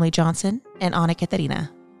Ashley Brumley Johnson and Anna Katharina.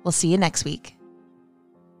 We'll see you next week.